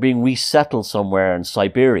 saying they were being resettled somewhere in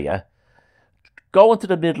Siberia, go into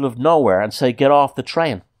the middle of nowhere and say, get off the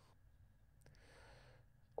train.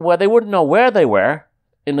 Well, they wouldn't know where they were,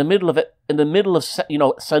 in the middle of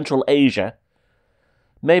Central Asia,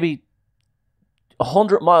 maybe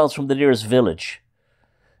 100 miles from the nearest village,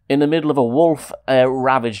 in the middle of a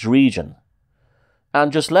wolf-ravaged region,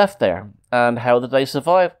 and just left there. And how did they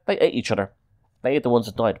survive? They ate each other. They ate the ones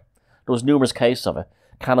that died. There was numerous cases of it.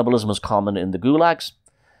 Cannibalism was common in the gulags,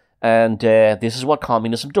 and this is what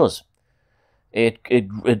communism does.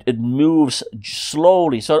 It moves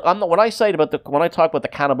slowly. So when I talk about the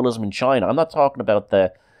cannibalism in China, I'm not talking about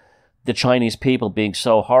the Chinese people being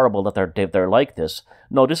so horrible that they're like this.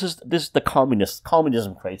 No, this is the communists.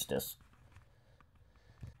 Communism creates this.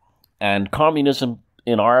 And communism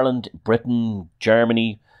in Ireland, Britain,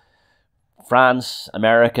 Germany, France,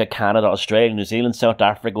 America, Canada, Australia, New Zealand, South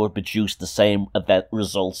Africa would produce the same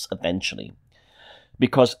results eventually.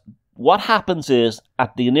 Because what happens is,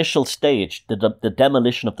 at the initial stage, the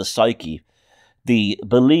demolition of the psyche, the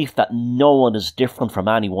belief that no one is different from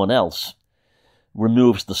anyone else,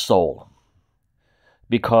 removes the soul.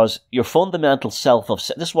 Because your fundamental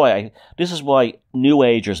this is why New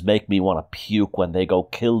Agers make me want to puke when they go,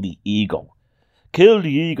 kill the ego. Kill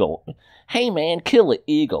the ego. Hey man, kill the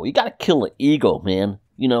ego. You gotta kill the ego, man.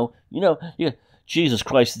 Jesus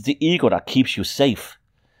Christ, it's the ego that keeps you safe.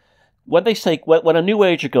 When they say, when a New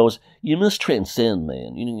Ager goes, you must transcend,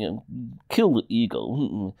 man. Kill the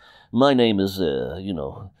ego. My name is,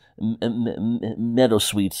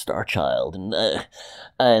 Meadowsweet Starchild, and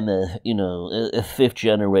I'm a fifth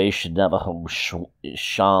generation Navajo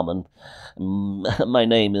shaman. My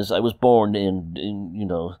name is, I was born in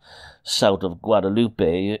south of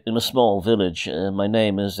Guadalupe, in a small village. My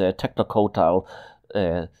name is Tecnocotal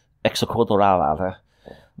Exocotoralata.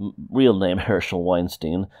 Real name Herschel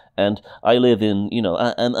Weinstein, and I live in,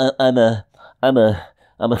 I'm a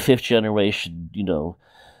fifth generation,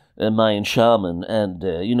 Mayan shaman, and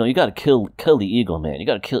you gotta kill the ego, man. You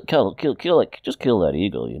gotta kill it. Just kill that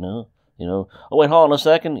ego, Oh wait, hold on a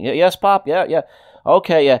second. Yes, Pop. Yeah.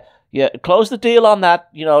 Okay, yeah. Close the deal on that.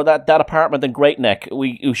 That apartment in Great Neck.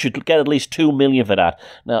 We should get at least $2 million for that.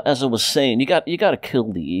 Now, as I was saying, you gotta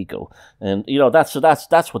kill the ego, and that's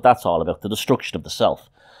what that's all about. The destruction of the self.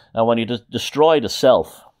 And when you destroy the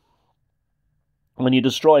self,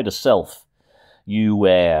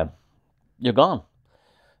 you're gone.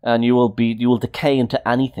 And you will decay into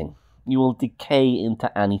anything. You will decay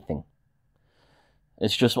into anything.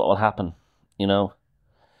 It's just what will happen,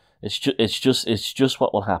 It's just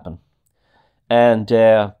what will happen. And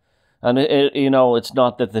it's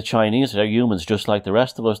not that the Chinese are humans just like the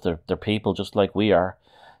rest of us. They're people just like we are.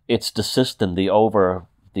 It's the system, the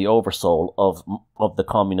oversoul of the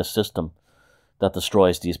communist system that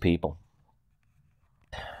destroys these people.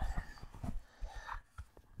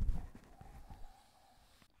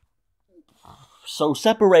 So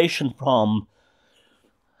separation from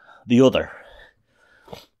the other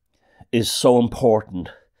is so important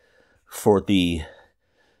for the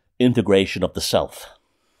integration of the self.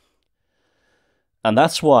 And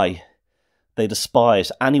that's why they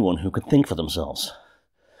despise anyone who can think for themselves.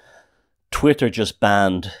 Twitter just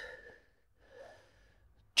banned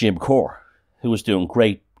Jim Core, who was doing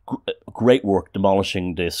great work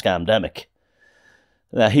demolishing the scamdemic.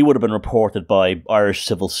 He would have been reported by Irish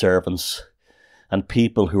civil servants and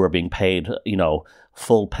people who are being paid,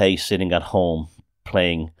 full pay sitting at home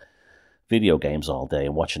playing video games all day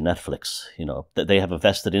and watching Netflix. They have a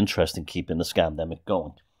vested interest in keeping the scamdemic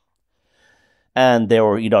going. And they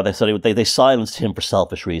were, they said they silenced him for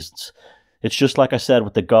selfish reasons. It's just like I said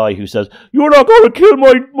with the guy who says, "You're not going to kill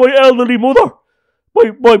my elderly mother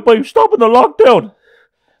by stopping the lockdown."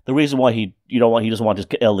 The reason why he doesn't want his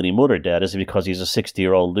elderly mother dead is because he's a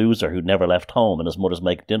 60-year-old loser who never left home and his mother's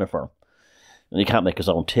making dinner for him. And he can't make his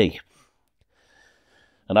own tea.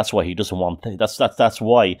 And that's why he doesn't want... That's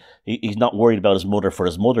why he's not worried about his mother for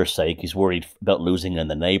his mother's sake. He's worried about losing an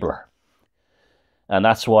enabler. And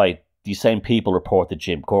that's why these same people report to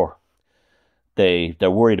Jim Core. They're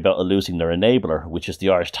worried about losing their enabler, which is the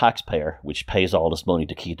Irish taxpayer, which pays all this money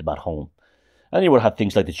to keep them at home. And you would have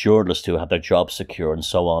things like the journalists who have their jobs secure and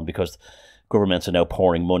so on, because governments are now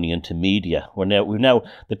pouring money into media. We've now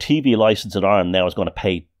the TV license in Ireland now is going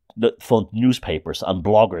to fund newspapers and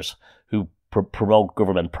bloggers who promote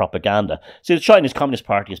government propaganda. See, the Chinese Communist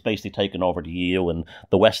Party has basically taken over the EU and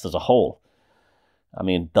the West as a whole. I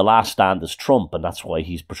mean, the last stand is Trump, and that's why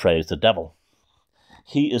he's portrayed as the devil.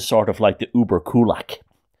 He is sort of like the Uber Kulak.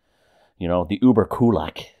 The Uber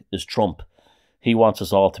Kulak is Trump. He wants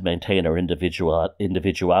us all to maintain our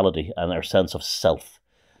individuality and our sense of self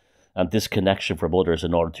and disconnection from others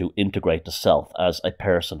in order to integrate the self as a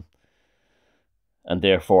person and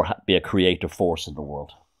therefore be a creative force in the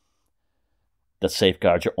world that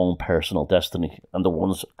safeguards your own personal destiny and the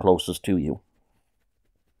ones closest to you.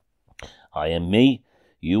 I am me,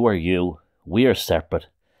 you are you, we are separate,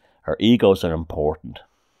 our egos are important.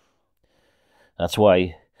 That's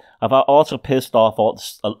why I've also pissed off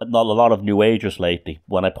a lot of New Agers lately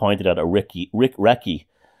when I pointed out a Rick Recce.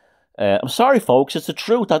 I'm sorry, folks, it's the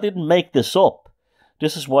truth. I didn't make this up.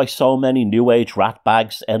 This is why so many New Age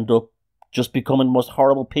ratbags end up just becoming the most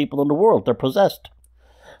horrible people in the world. They're possessed.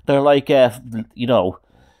 They're like, Dybbuk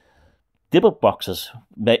boxes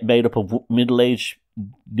made up of middle-aged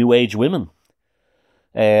New Age women.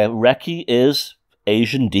 Recce is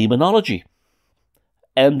Asian demonology.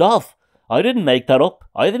 End of. I didn't make that up.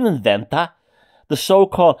 I didn't invent that. The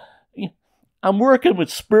so-called... I'm working with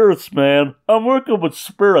spirits, man. I'm working with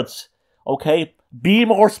spirits. Okay? Be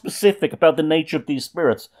more specific about the nature of these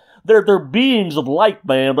spirits. They're beings of light,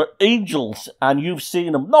 man. They're angels. And you've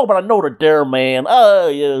seen them. No, but I know they're there, man. Oh,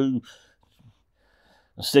 yeah.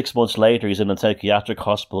 6 months later, he's in a psychiatric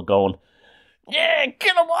hospital going, "Yeah,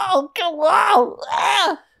 kill them all, kill them all.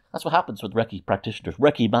 Ah." That's what happens with Recce practitioners.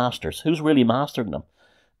 Recce masters. Who's really mastering them?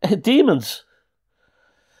 Demons.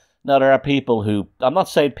 Now, there are people who... I'm not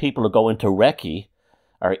saying people who go into Recce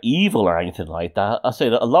are evil or anything like that. I say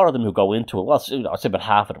that a lot of them who go into it... Well, I'd say about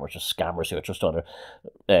half of them are just scammers who are just trying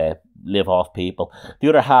to live off people. The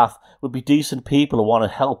other half would be decent people who want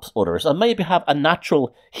to help others and maybe have a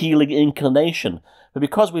natural healing inclination. But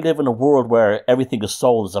because we live in a world where everything is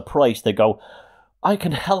sold as a price, they go, "I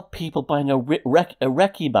can help people buying a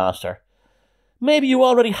Recce master." Maybe you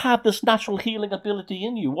already have this natural healing ability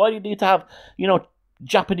in you. Why do you need to have,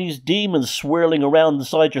 Japanese demons swirling around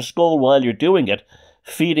inside your skull while you're doing it,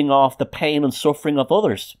 feeding off the pain and suffering of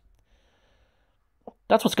others?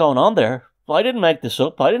 That's what's going on there. Well, I didn't make this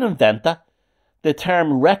up. I didn't invent that. The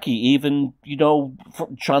term Recce even,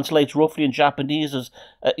 translates roughly in Japanese as,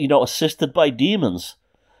 assisted by demons.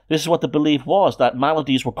 This is what the belief was, that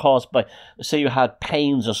maladies were caused by, say you had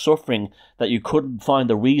pains or suffering that you couldn't find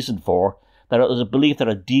the reason for, that it was a belief that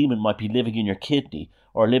a demon might be living in your kidney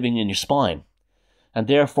or living in your spine. And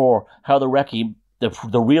therefore, how the Recce,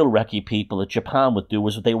 the real Recce people that Japan would do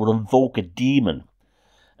was they would invoke a demon,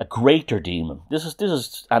 a greater demon.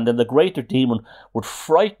 And then the greater demon would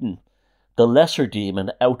frighten the lesser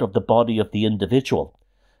demon out of the body of the individual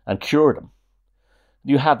and cure them.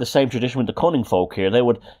 You have the same tradition with the cunning folk here.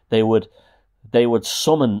 They would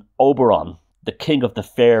summon Oberon, the king of the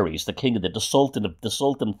fairies, the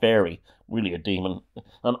sultan fairy, really a demon,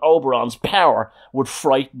 and Oberon's power would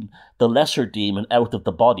frighten the lesser demon out of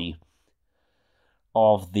the body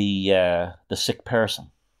of the sick person.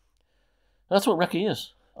 That's what Recce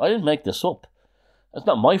is. I didn't make this up. It's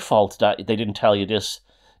not my fault that they didn't tell you this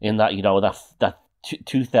in that that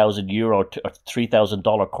 €2,000 or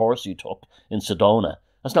 $3,000 course you took in Sedona.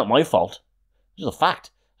 That's not my fault. It's a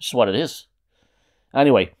fact. It's just what it is.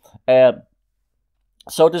 Anyway,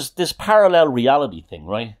 so there's this parallel reality thing,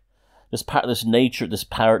 right? This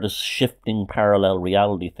shifting parallel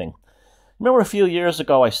reality thing. Remember a few years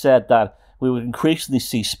ago I said that we would increasingly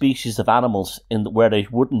see species of animals where they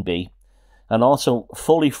wouldn't be, and also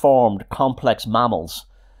fully formed complex mammals.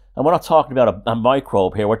 And we're not talking about a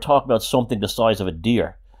microbe here, we're talking about something the size of a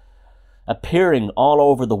deer, appearing all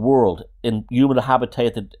over the world in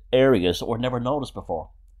human-habitated areas that were never noticed before.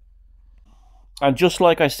 And just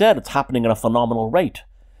like I said, it's happening at a phenomenal rate.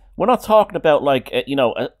 We're not talking about like,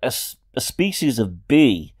 a species of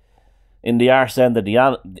bee in the arse end of the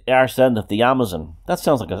Amazon. That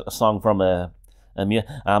sounds like a song from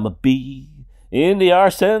I'm a bee in the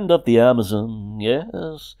arse end of the Amazon,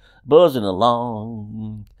 yes, buzzing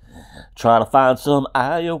along, trying to find some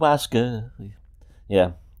ayahuasca.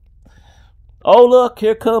 Yeah. Oh, look,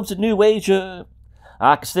 here comes a new ager.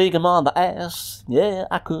 I could stick him on the ass. Yeah,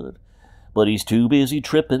 I could. But he's too busy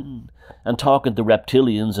tripping and talking to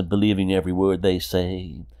reptilians and believing every word they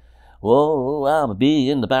say. Whoa, I'm a bee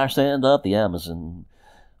in the arse end of the Amazon,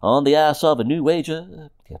 on the ass of a new ager.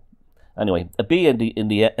 Yeah. Anyway, a bee in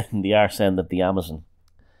the arse end of the Amazon.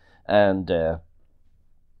 And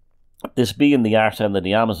this bee in the arse end of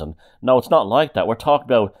the Amazon, no, it's not like that. We're talking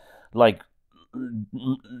about, like,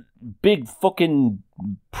 big fucking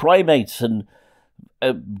primates and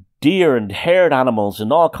deer and haired animals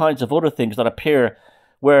and all kinds of other things that appear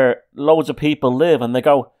where loads of people live, and they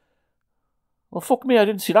go, well, fuck me, I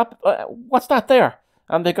didn't see that. What's that there?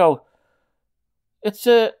 And they go, it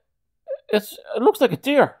looks like a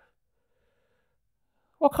deer.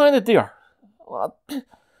 What kind of deer? Well, I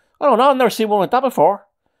don't know, I've never seen one like that before.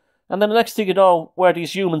 And then the next thing you know, where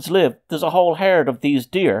these humans live, there's a whole herd of these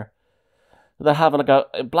deer. They're having like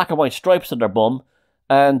a black and white stripes on their bum,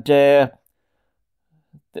 and they've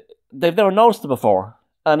never noticed it before.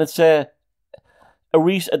 And it's they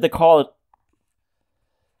call it,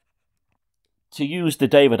 to use the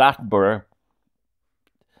David Attenborough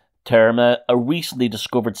term, a recently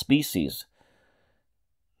discovered species.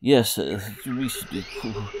 Yes, recently.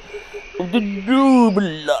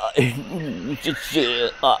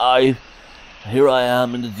 Here I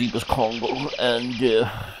am in the deepest Congo, and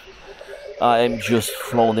I'm just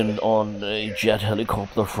flown in on a jet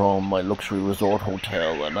helicopter from my luxury resort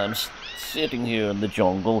hotel, and I'm sitting here in the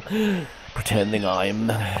jungle, pretending I'm,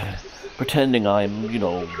 you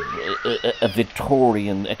know, a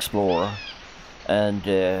Victorian explorer, and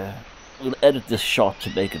we'll edit this shot to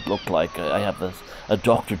make it look like I have a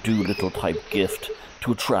Dr. Dolittle type gift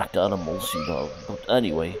to attract animals, you know. But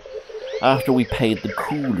anyway, after we paid the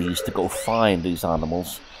coolies to go find these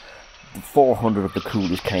animals, 400 of the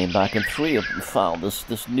coolies came back, and 3 of them found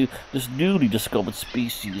this newly discovered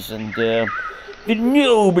species, and the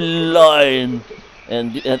noble lion,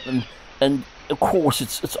 and of course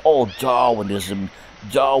it's all Darwinism.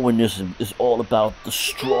 Darwinism is all about the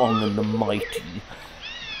strong and the mighty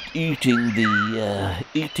eating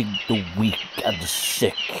the weak and the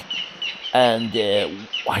sick, and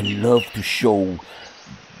I love to show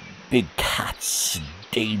big cats and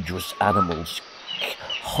dangerous animals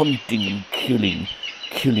hunting and killing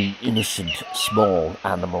innocent small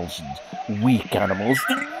animals and weak animals.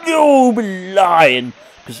 The noble lion,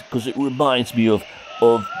 because it reminds me of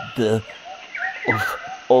the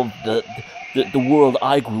world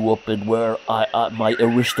I grew up in, where my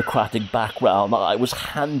aristocratic background, I was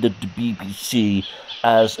handed the BBC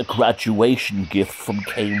as a graduation gift from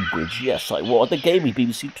Cambridge. Yes, I was. They gave me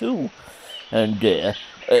BBC Two, and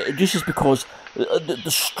this is because the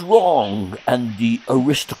strong and the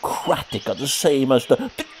aristocratic are the same as the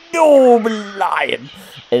noble lion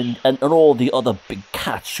and all the other big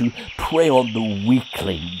cats who prey on the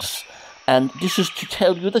weaklings. And this is to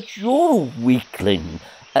tell you that you're a weakling,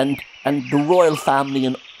 and the royal family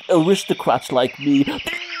and aristocrats like me, the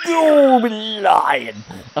noble lion,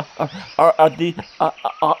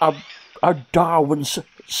 are Darwin's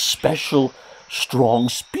special strong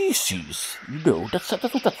species. You know, that's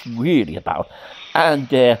what that's really about.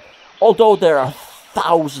 And although there are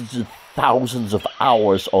thousands and thousands of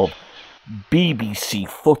hours of BBC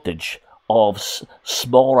footage of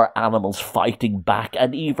smaller animals fighting back,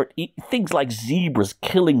 and even things like zebras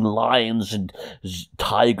killing lions and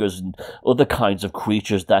tigers and other kinds of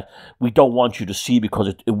creatures that we don't want you to see because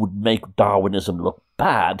it would make Darwinism look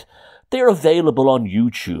bad, they're available on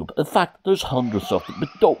YouTube. In fact, there's hundreds of them, but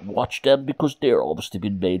don't watch them because they're obviously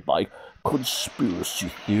been made by conspiracy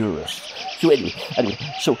theorists. So anyway,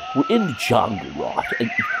 so we're in the jungle, right?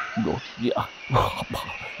 And, you know, yeah.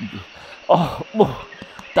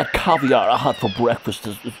 That caviar I had for breakfast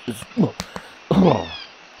is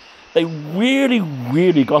they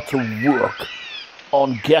really got to work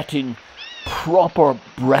on getting proper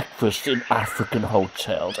breakfast in African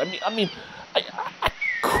hotels. I mean, I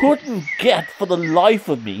couldn't get for the life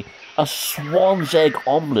of me a swan's egg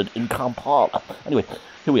omelette in Kampala. Anyway,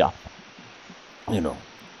 here we are. You know,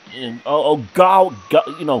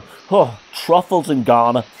 truffles in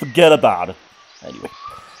Ghana, forget about it. Anyway.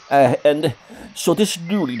 And so this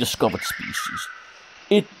newly discovered species,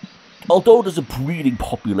 although there's a breeding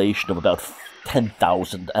population of about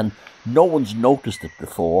 10,000 and no one's noticed it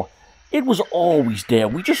before, it was always there.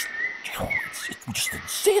 We just didn't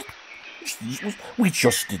see it. We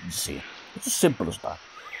just didn't see it. It's as simple as that.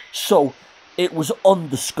 So it was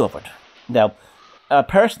undiscovered. Now,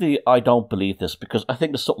 personally, I don't believe this because I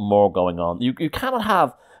think there's something more going on. You cannot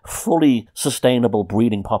have fully sustainable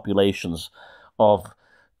breeding populations of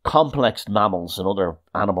complex mammals and other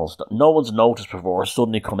animals that no one's noticed before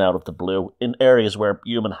suddenly come out of the blue in areas where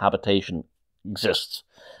human habitation exists.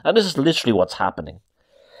 And this is literally what's happening.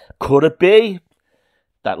 Could it be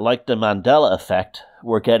that, like the Mandela effect,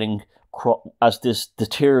 we're getting, as this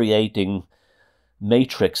deteriorating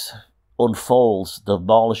matrix unfolds,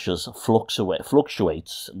 demolishes,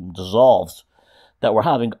 fluctuates, and dissolves, that we're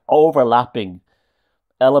having overlapping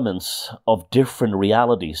elements of different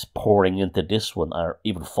realities pouring into this one, or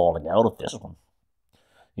even falling out of this one?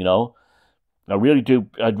 You know, I really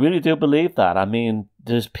do believe that. I mean,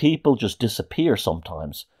 there's people just disappear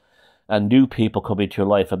sometimes, and new people come into your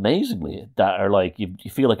life amazingly that are like, you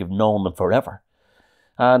feel like you've known them forever.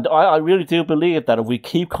 And I really do believe that if we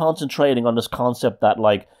keep concentrating on this concept that,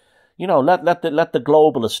 like, you know, let the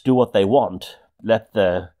globalists do what they want, let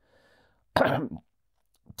the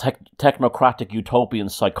technocratic utopian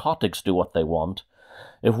psychotics do what they want,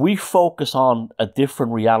 if we focus on a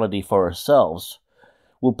different reality for ourselves,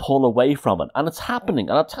 we'll pull away from it. And it's happening.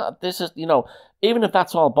 And this is, you know, even if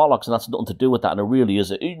that's all bollocks and that's nothing to do with that, and it really is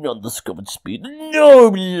an undiscovered speed, no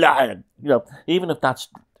lie, you know, even if that's,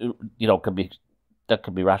 you know, can be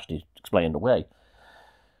rationally explained away,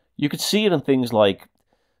 you could see it in things like,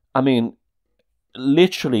 I mean,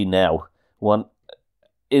 literally now,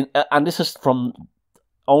 and this is from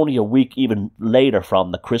only a week even later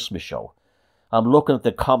from the Christmas show, I'm looking at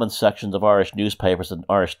the comment sections of Irish newspapers and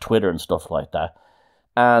Irish Twitter and stuff like that,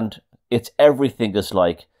 and everything is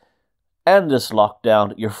like, end this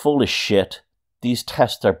lockdown, you're full of shit, these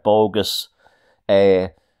tests are bogus,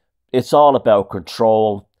 it's all about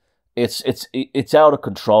control, it's out of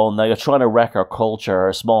control now, you're trying to wreck our culture,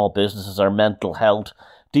 our small businesses, our mental health.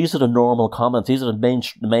 These are the normal comments, these are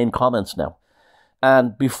the main comments now.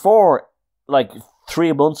 And before, like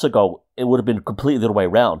 3 months ago, it would have been completely the other way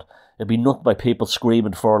around. It'd be nothing by people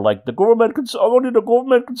screaming for, like, only the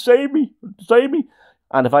government can save me.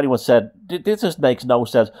 And if anyone said, this just makes no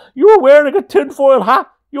sense, you're wearing a tinfoil hat,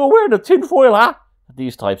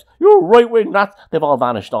 these types, you're right-wing, they've all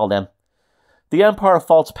vanished, all them. The empire of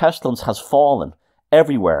false pestilence has fallen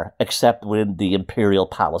everywhere except within the imperial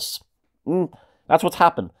palace. That's what's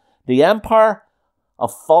happened. The empire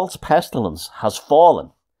of false pestilence has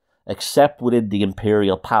fallen except within the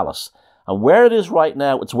imperial palace. And where it is right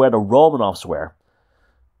now, it's where the Romanovs were.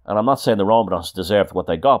 And I'm not saying the Romanovs deserved what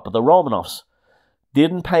they got, but the Romanovs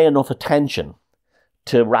didn't pay enough attention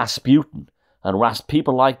to Rasputin and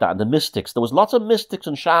people like that, and the mystics. There was lots of mystics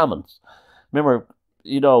and shamans. Remember,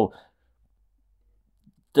 you know,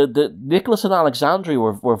 the Nicholas and Alexandria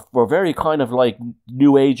were very kind of like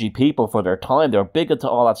new agey people for their time. They were big into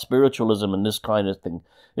all that spiritualism and this kind of thing.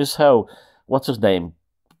 This is how, what's his name,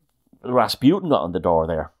 Rasputin got on the door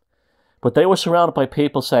there. But they were surrounded by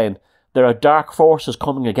people saying, there are dark forces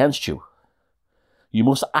coming against you. You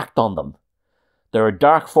must act on them. There are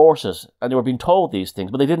dark forces, and they were being told these things,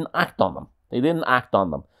 but they didn't act on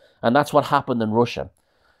them. And that's what happened in Russia.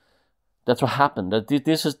 That's what happened.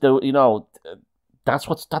 This is the, you know, that's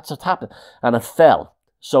what's happened. And it fell.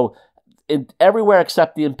 So everywhere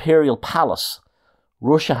except the imperial palace,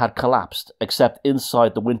 Russia had collapsed, except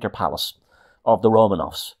inside the winter palace of the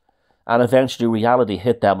Romanovs. And eventually reality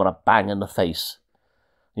hit them with a bang in the face.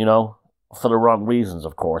 You know, for the wrong reasons,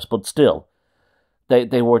 of course, but still, they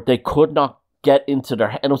could not get into their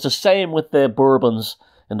head. And it was the same with the Bourbons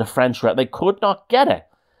and the French. They could not get it,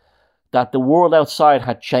 that the world outside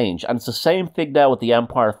had changed. And it's the same thing now with the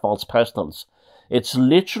Empire of False Pestilence. It's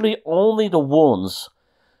literally only the ones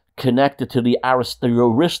connected to the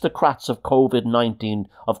aristocrats of COVID-19,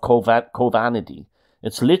 of Covanity.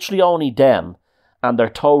 It's literally only them and their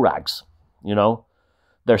toe rags, you know,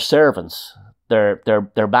 their servants, their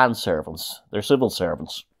manservants, their civil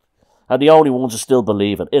servants. And the only ones who still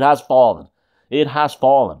believe it. It has fallen.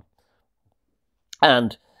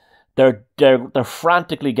 And they're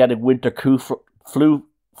frantically getting winter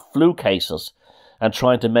flu cases and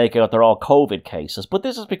trying to make out they're all COVID cases. But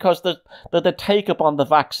this is because the take-up on the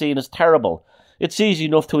vaccine is terrible. It's easy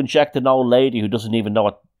enough to inject an old lady who doesn't even know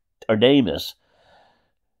what her name is.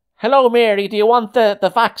 Hello, Mary, do you want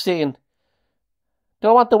the vaccine? Do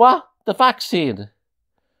I want the what? The vaccine.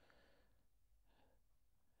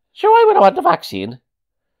 Sure, I would want the vaccine.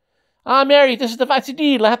 Ah, Mary, this is the vaccine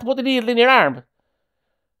needle. I have to put the needle in your arm.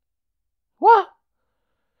 What?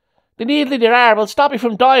 The needle in your arm will stop you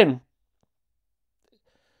from dying.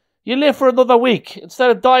 You live for another week.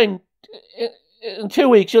 Instead of dying in 2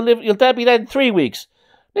 weeks, you'll dead be dead in 3 weeks.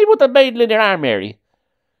 They put the needle in their arm, Mary.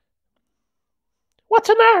 What's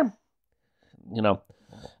an arm? You know,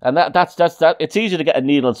 and that's that. It's easy to get a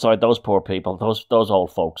needle inside those poor people, those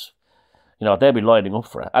old folks. You know, they'll be lining up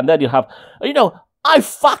for it. And then you have, you know, I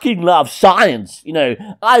fucking love science. You know,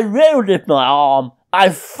 I rolled up my arm. I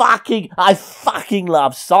fucking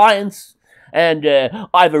love science. And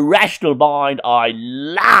I have a rational mind.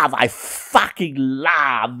 I fucking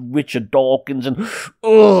love Richard Dawkins. And,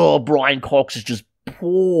 Brian Cox is just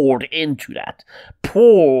poured into that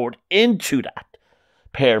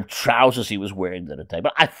pair of trousers he was wearing the other day.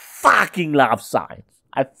 But I fucking love science.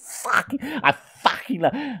 I fucking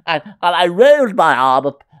love, and I rolled my arm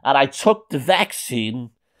up and I took the vaccine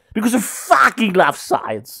because I fucking love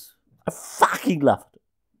science. I fucking love it.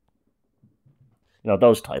 You know,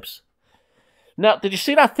 those types. Now, did you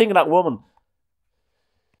see that thing of that woman?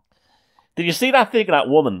 That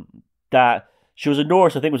she was a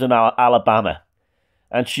nurse, I think it was in Alabama,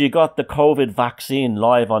 and she got the COVID vaccine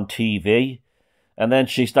live on TV, and then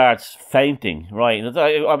she starts fainting, right?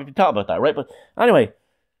 I've been talking about that, right? But anyway,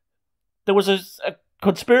 there was a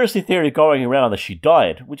conspiracy theory going around that she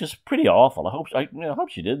died, which is pretty awful. I hope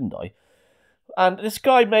she didn't die. And this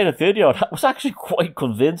guy made a video that was actually quite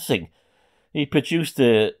convincing. He produced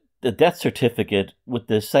the death certificate with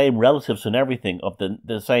the same relatives and everything of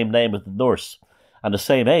the same name as the nurse and the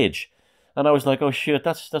same age. And I was like, oh shit,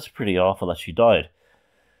 that's pretty awful that she died.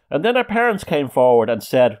 And then her parents came forward and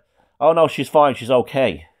said, oh no, she's fine, she's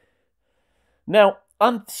okay. Now,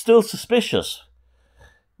 I'm still suspicious.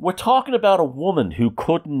 We're talking about a woman who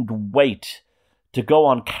couldn't wait to go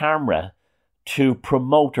on camera to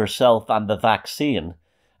promote herself and the vaccine,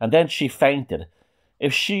 and then she fainted.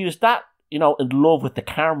 If she is that, you know, in love with the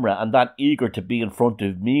camera and that eager to be in front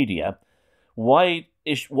of media, why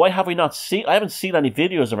have we not seen? I haven't seen any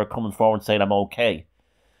videos of her coming forward saying I'm okay.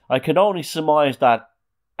 I can only surmise that.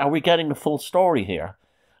 Are we getting the full story here?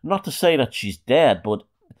 Not to say that she's dead, but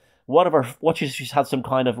what she's had some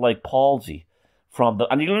kind of like palsy from the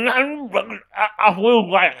and the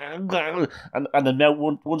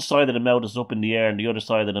mouth, one side of the mouth is up in the air and the other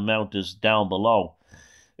side of the mouth is down below.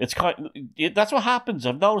 It's that's what happens.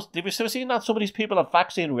 I've noticed. Have you ever seen that? Some of these people have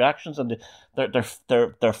vaccine reactions and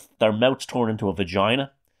their mouths turn into a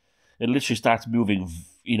vagina. It literally starts moving,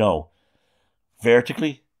 you know,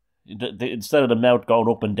 vertically. Instead of the mouth going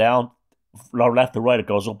up and down, or left to right, it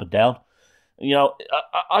goes up and down. You know,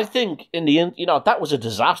 I think in the end, you know, that was a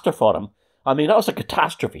disaster for them. I mean, that was a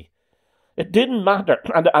catastrophe. It didn't matter.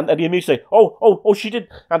 And the media say, oh, she did.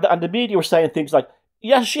 And the media were saying things like,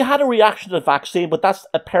 yes, she had a reaction to the vaccine, but that's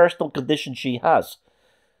a personal condition she has.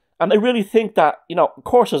 And I really think that, you know, of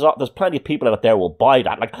course, there's plenty of people out there who will buy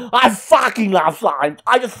that. Like, I fucking love science.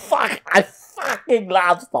 I fucking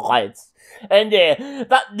love science. And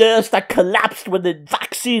that nurse that collapsed when the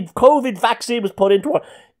COVID vaccine was put into her,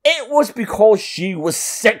 it was because she was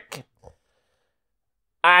sick.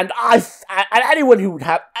 And anyone who would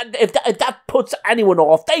have, if that puts anyone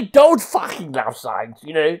off, they don't fucking love science,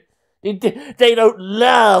 you know. They don't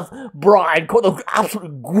love Brian Cox, those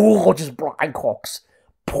absolutely gorgeous Brian Cox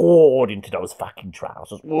poured into those fucking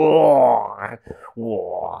trousers. Whoa.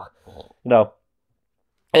 You know,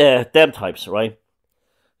 them types, right?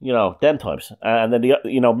 You know, them types. And then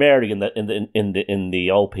Mary in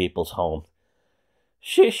the old people's home.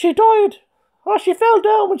 She died. Oh, she fell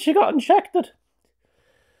down when she got injected.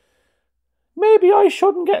 Maybe I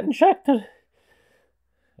shouldn't get injected.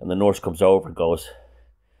 And the nurse comes over and goes,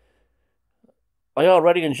 I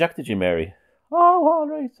already injected you, Mary. Oh, all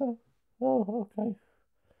right. Oh, okay.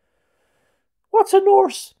 What's a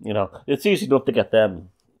nurse? You know, it's easy enough to get them.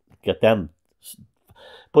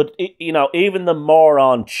 But, you know, even the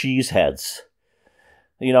moron cheeseheads,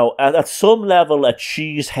 you know, at some level, a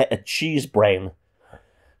cheese brain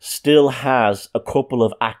still has a couple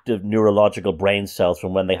of active neurological brain cells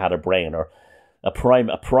from when they had a brain, or a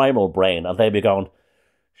primal brain, and they'd be going,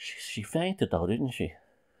 she fainted though, didn't she?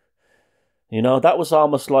 You know, that was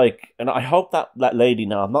almost like, and I hope that lady,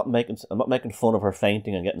 now I'm not making fun of her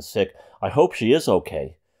fainting and getting sick. I hope she is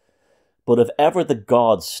okay. But if ever the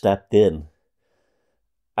gods stepped in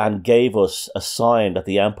and gave us a sign that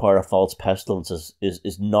the Empire of False Pestilence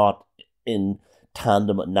is not in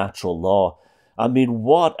tandem with natural law, I mean,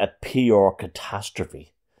 what a PR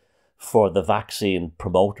catastrophe for the vaccine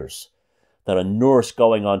promoters. That a nurse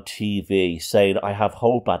going on TV saying, I have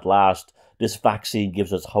hope at last, this vaccine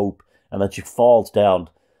gives us hope, and then she falls down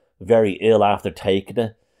very ill after taking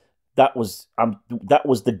it. That was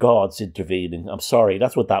the gods intervening. I'm sorry,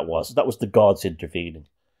 that's what that was. That was the gods intervening.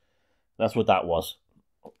 That's what that was.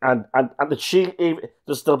 And there'll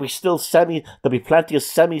be plenty of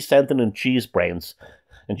semi-sentient cheese brains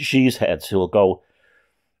and cheeseheads who will go,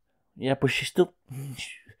 yeah, but she's still...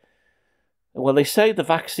 Well, they say the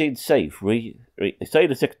vaccine's safe, right? They say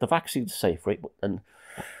the vaccine's safe, right? And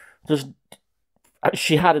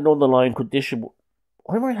she had an underlying condition.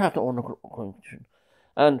 I might have the underlying condition.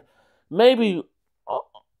 And maybe...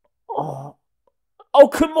 oh,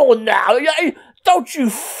 come on now. Don't you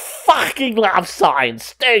fucking love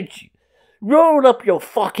science, don't you? Roll up your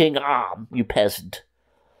fucking arm, you peasant.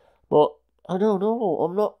 But I don't know.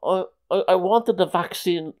 I'm not... I wanted the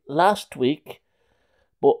vaccine last week,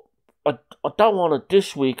 but I don't want it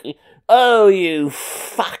this week. Oh, you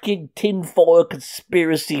fucking tinfoil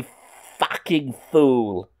conspiracy fucking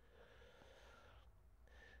fool.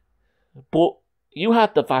 But you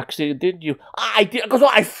had the vaccine, didn't you? I did, because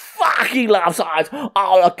I fucking love science.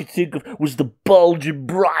 All I could think of was the bulge in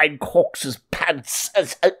Brian Cox's pants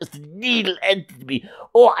as the needle entered me.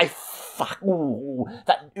 Oh,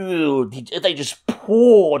 they just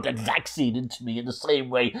poured that vaccine into me in the same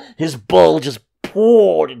way his bulge just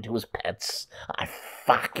poured into his pants. I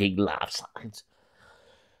fucking love science.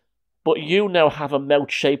 But you now have a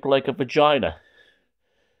mouth shaped like a vagina.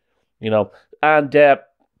 You know, and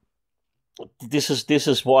this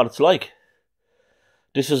is what it's like.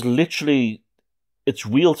 This is literally, it's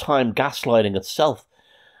real-time gaslighting itself.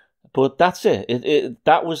 But that's it.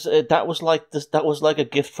 That was like this. That was like a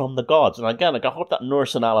gift from the gods. And again, like, I hope that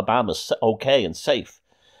nurse in Alabama's okay and safe.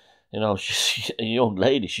 You know, she's a young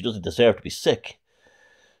lady. She doesn't deserve to be sick.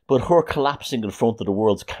 But her collapsing in front of the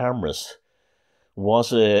world's cameras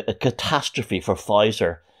was a catastrophe for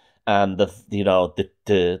Pfizer and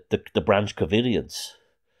the Branch Covidians.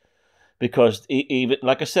 Because even,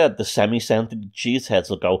 like I said, the semi-sentient cheeseheads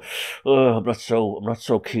will go, oh, I'm not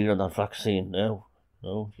so keen on that vaccine. No,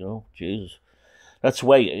 Jesus. That's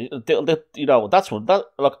way, that's what,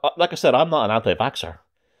 look, like I said, I'm not an anti-vaxxer.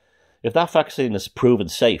 If that vaccine is proven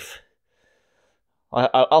safe,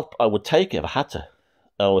 I would take it if I had to.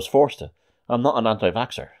 I was forced to. I'm not an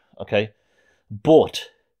anti-vaxxer, okay? But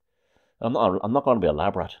I'm not going to be a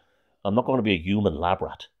lab rat. I'm not going to be a human lab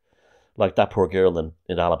rat, like that poor girl in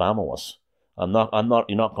Alabama was. You're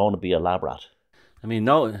not going to be a lab rat. I mean,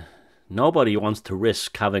 nobody wants to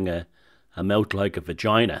risk having a mouth like a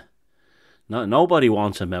vagina. Nobody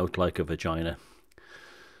wants a mouth like a vagina.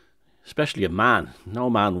 Especially a man. No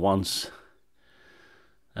man wants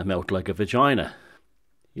a mouth like a vagina.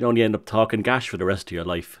 You'd only end up talking gash for the rest of your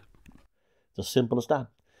life. It's as simple as that.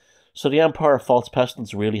 So the empire of false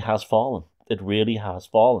pestilence really has fallen. It really has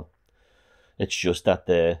fallen. It's just that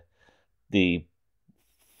the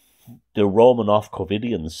Romanov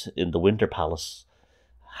Covidians in the Winter Palace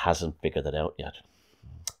hasn't figured it out yet.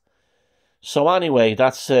 So anyway,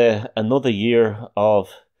 that's another year of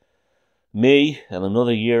me and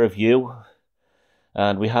another year of you.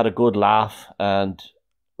 And we had a good laugh and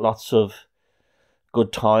lots of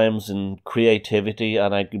good times and creativity.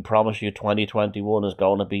 And I can promise you 2021 is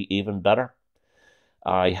going to be even better.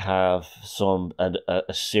 I have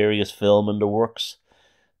a serious film in the works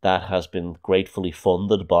that has been gratefully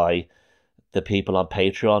funded by the people on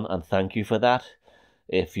Patreon, and thank you for that.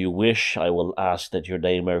 If you wish, I will ask that your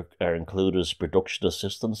name are included as production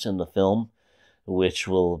assistants in the film, which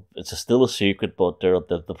it's still a secret, but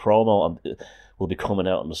the promo will be coming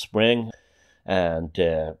out in the spring, and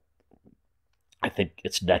I think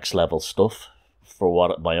it's next level stuff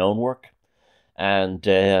for my own work, and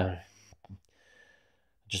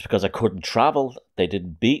just because I couldn't travel, they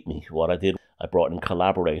didn't beat me. What I did, I brought in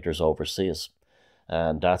collaborators overseas.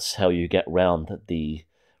 And that's how you get round the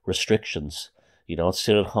restrictions. You don't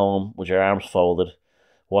sit at home with your arms folded,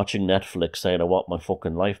 watching Netflix saying, I want my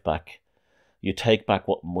fucking life back. You take back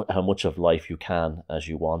how much of life you can as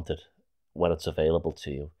you want it when it's available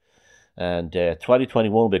to you. And 2021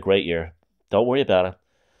 will be a great year. Don't worry about it.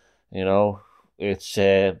 You know, it's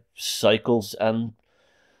cycles and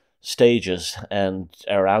stages, and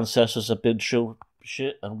our ancestors have been through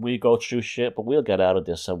shit and we go through shit, but we'll get out of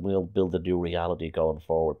this and we'll build a new reality going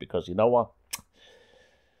forward, because you know what?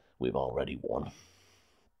 We've already won.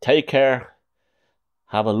 Take care.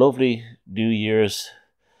 Have a lovely New Year's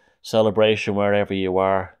celebration wherever you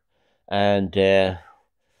are, and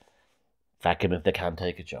fuck him if they can't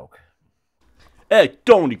take a joke. Hey,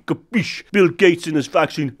 Tony, capiche? Bill Gates in his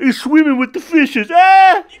vaccine is swimming with the fishes,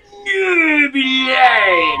 eh? You be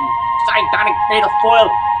lying, satanic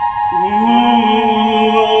pedophile.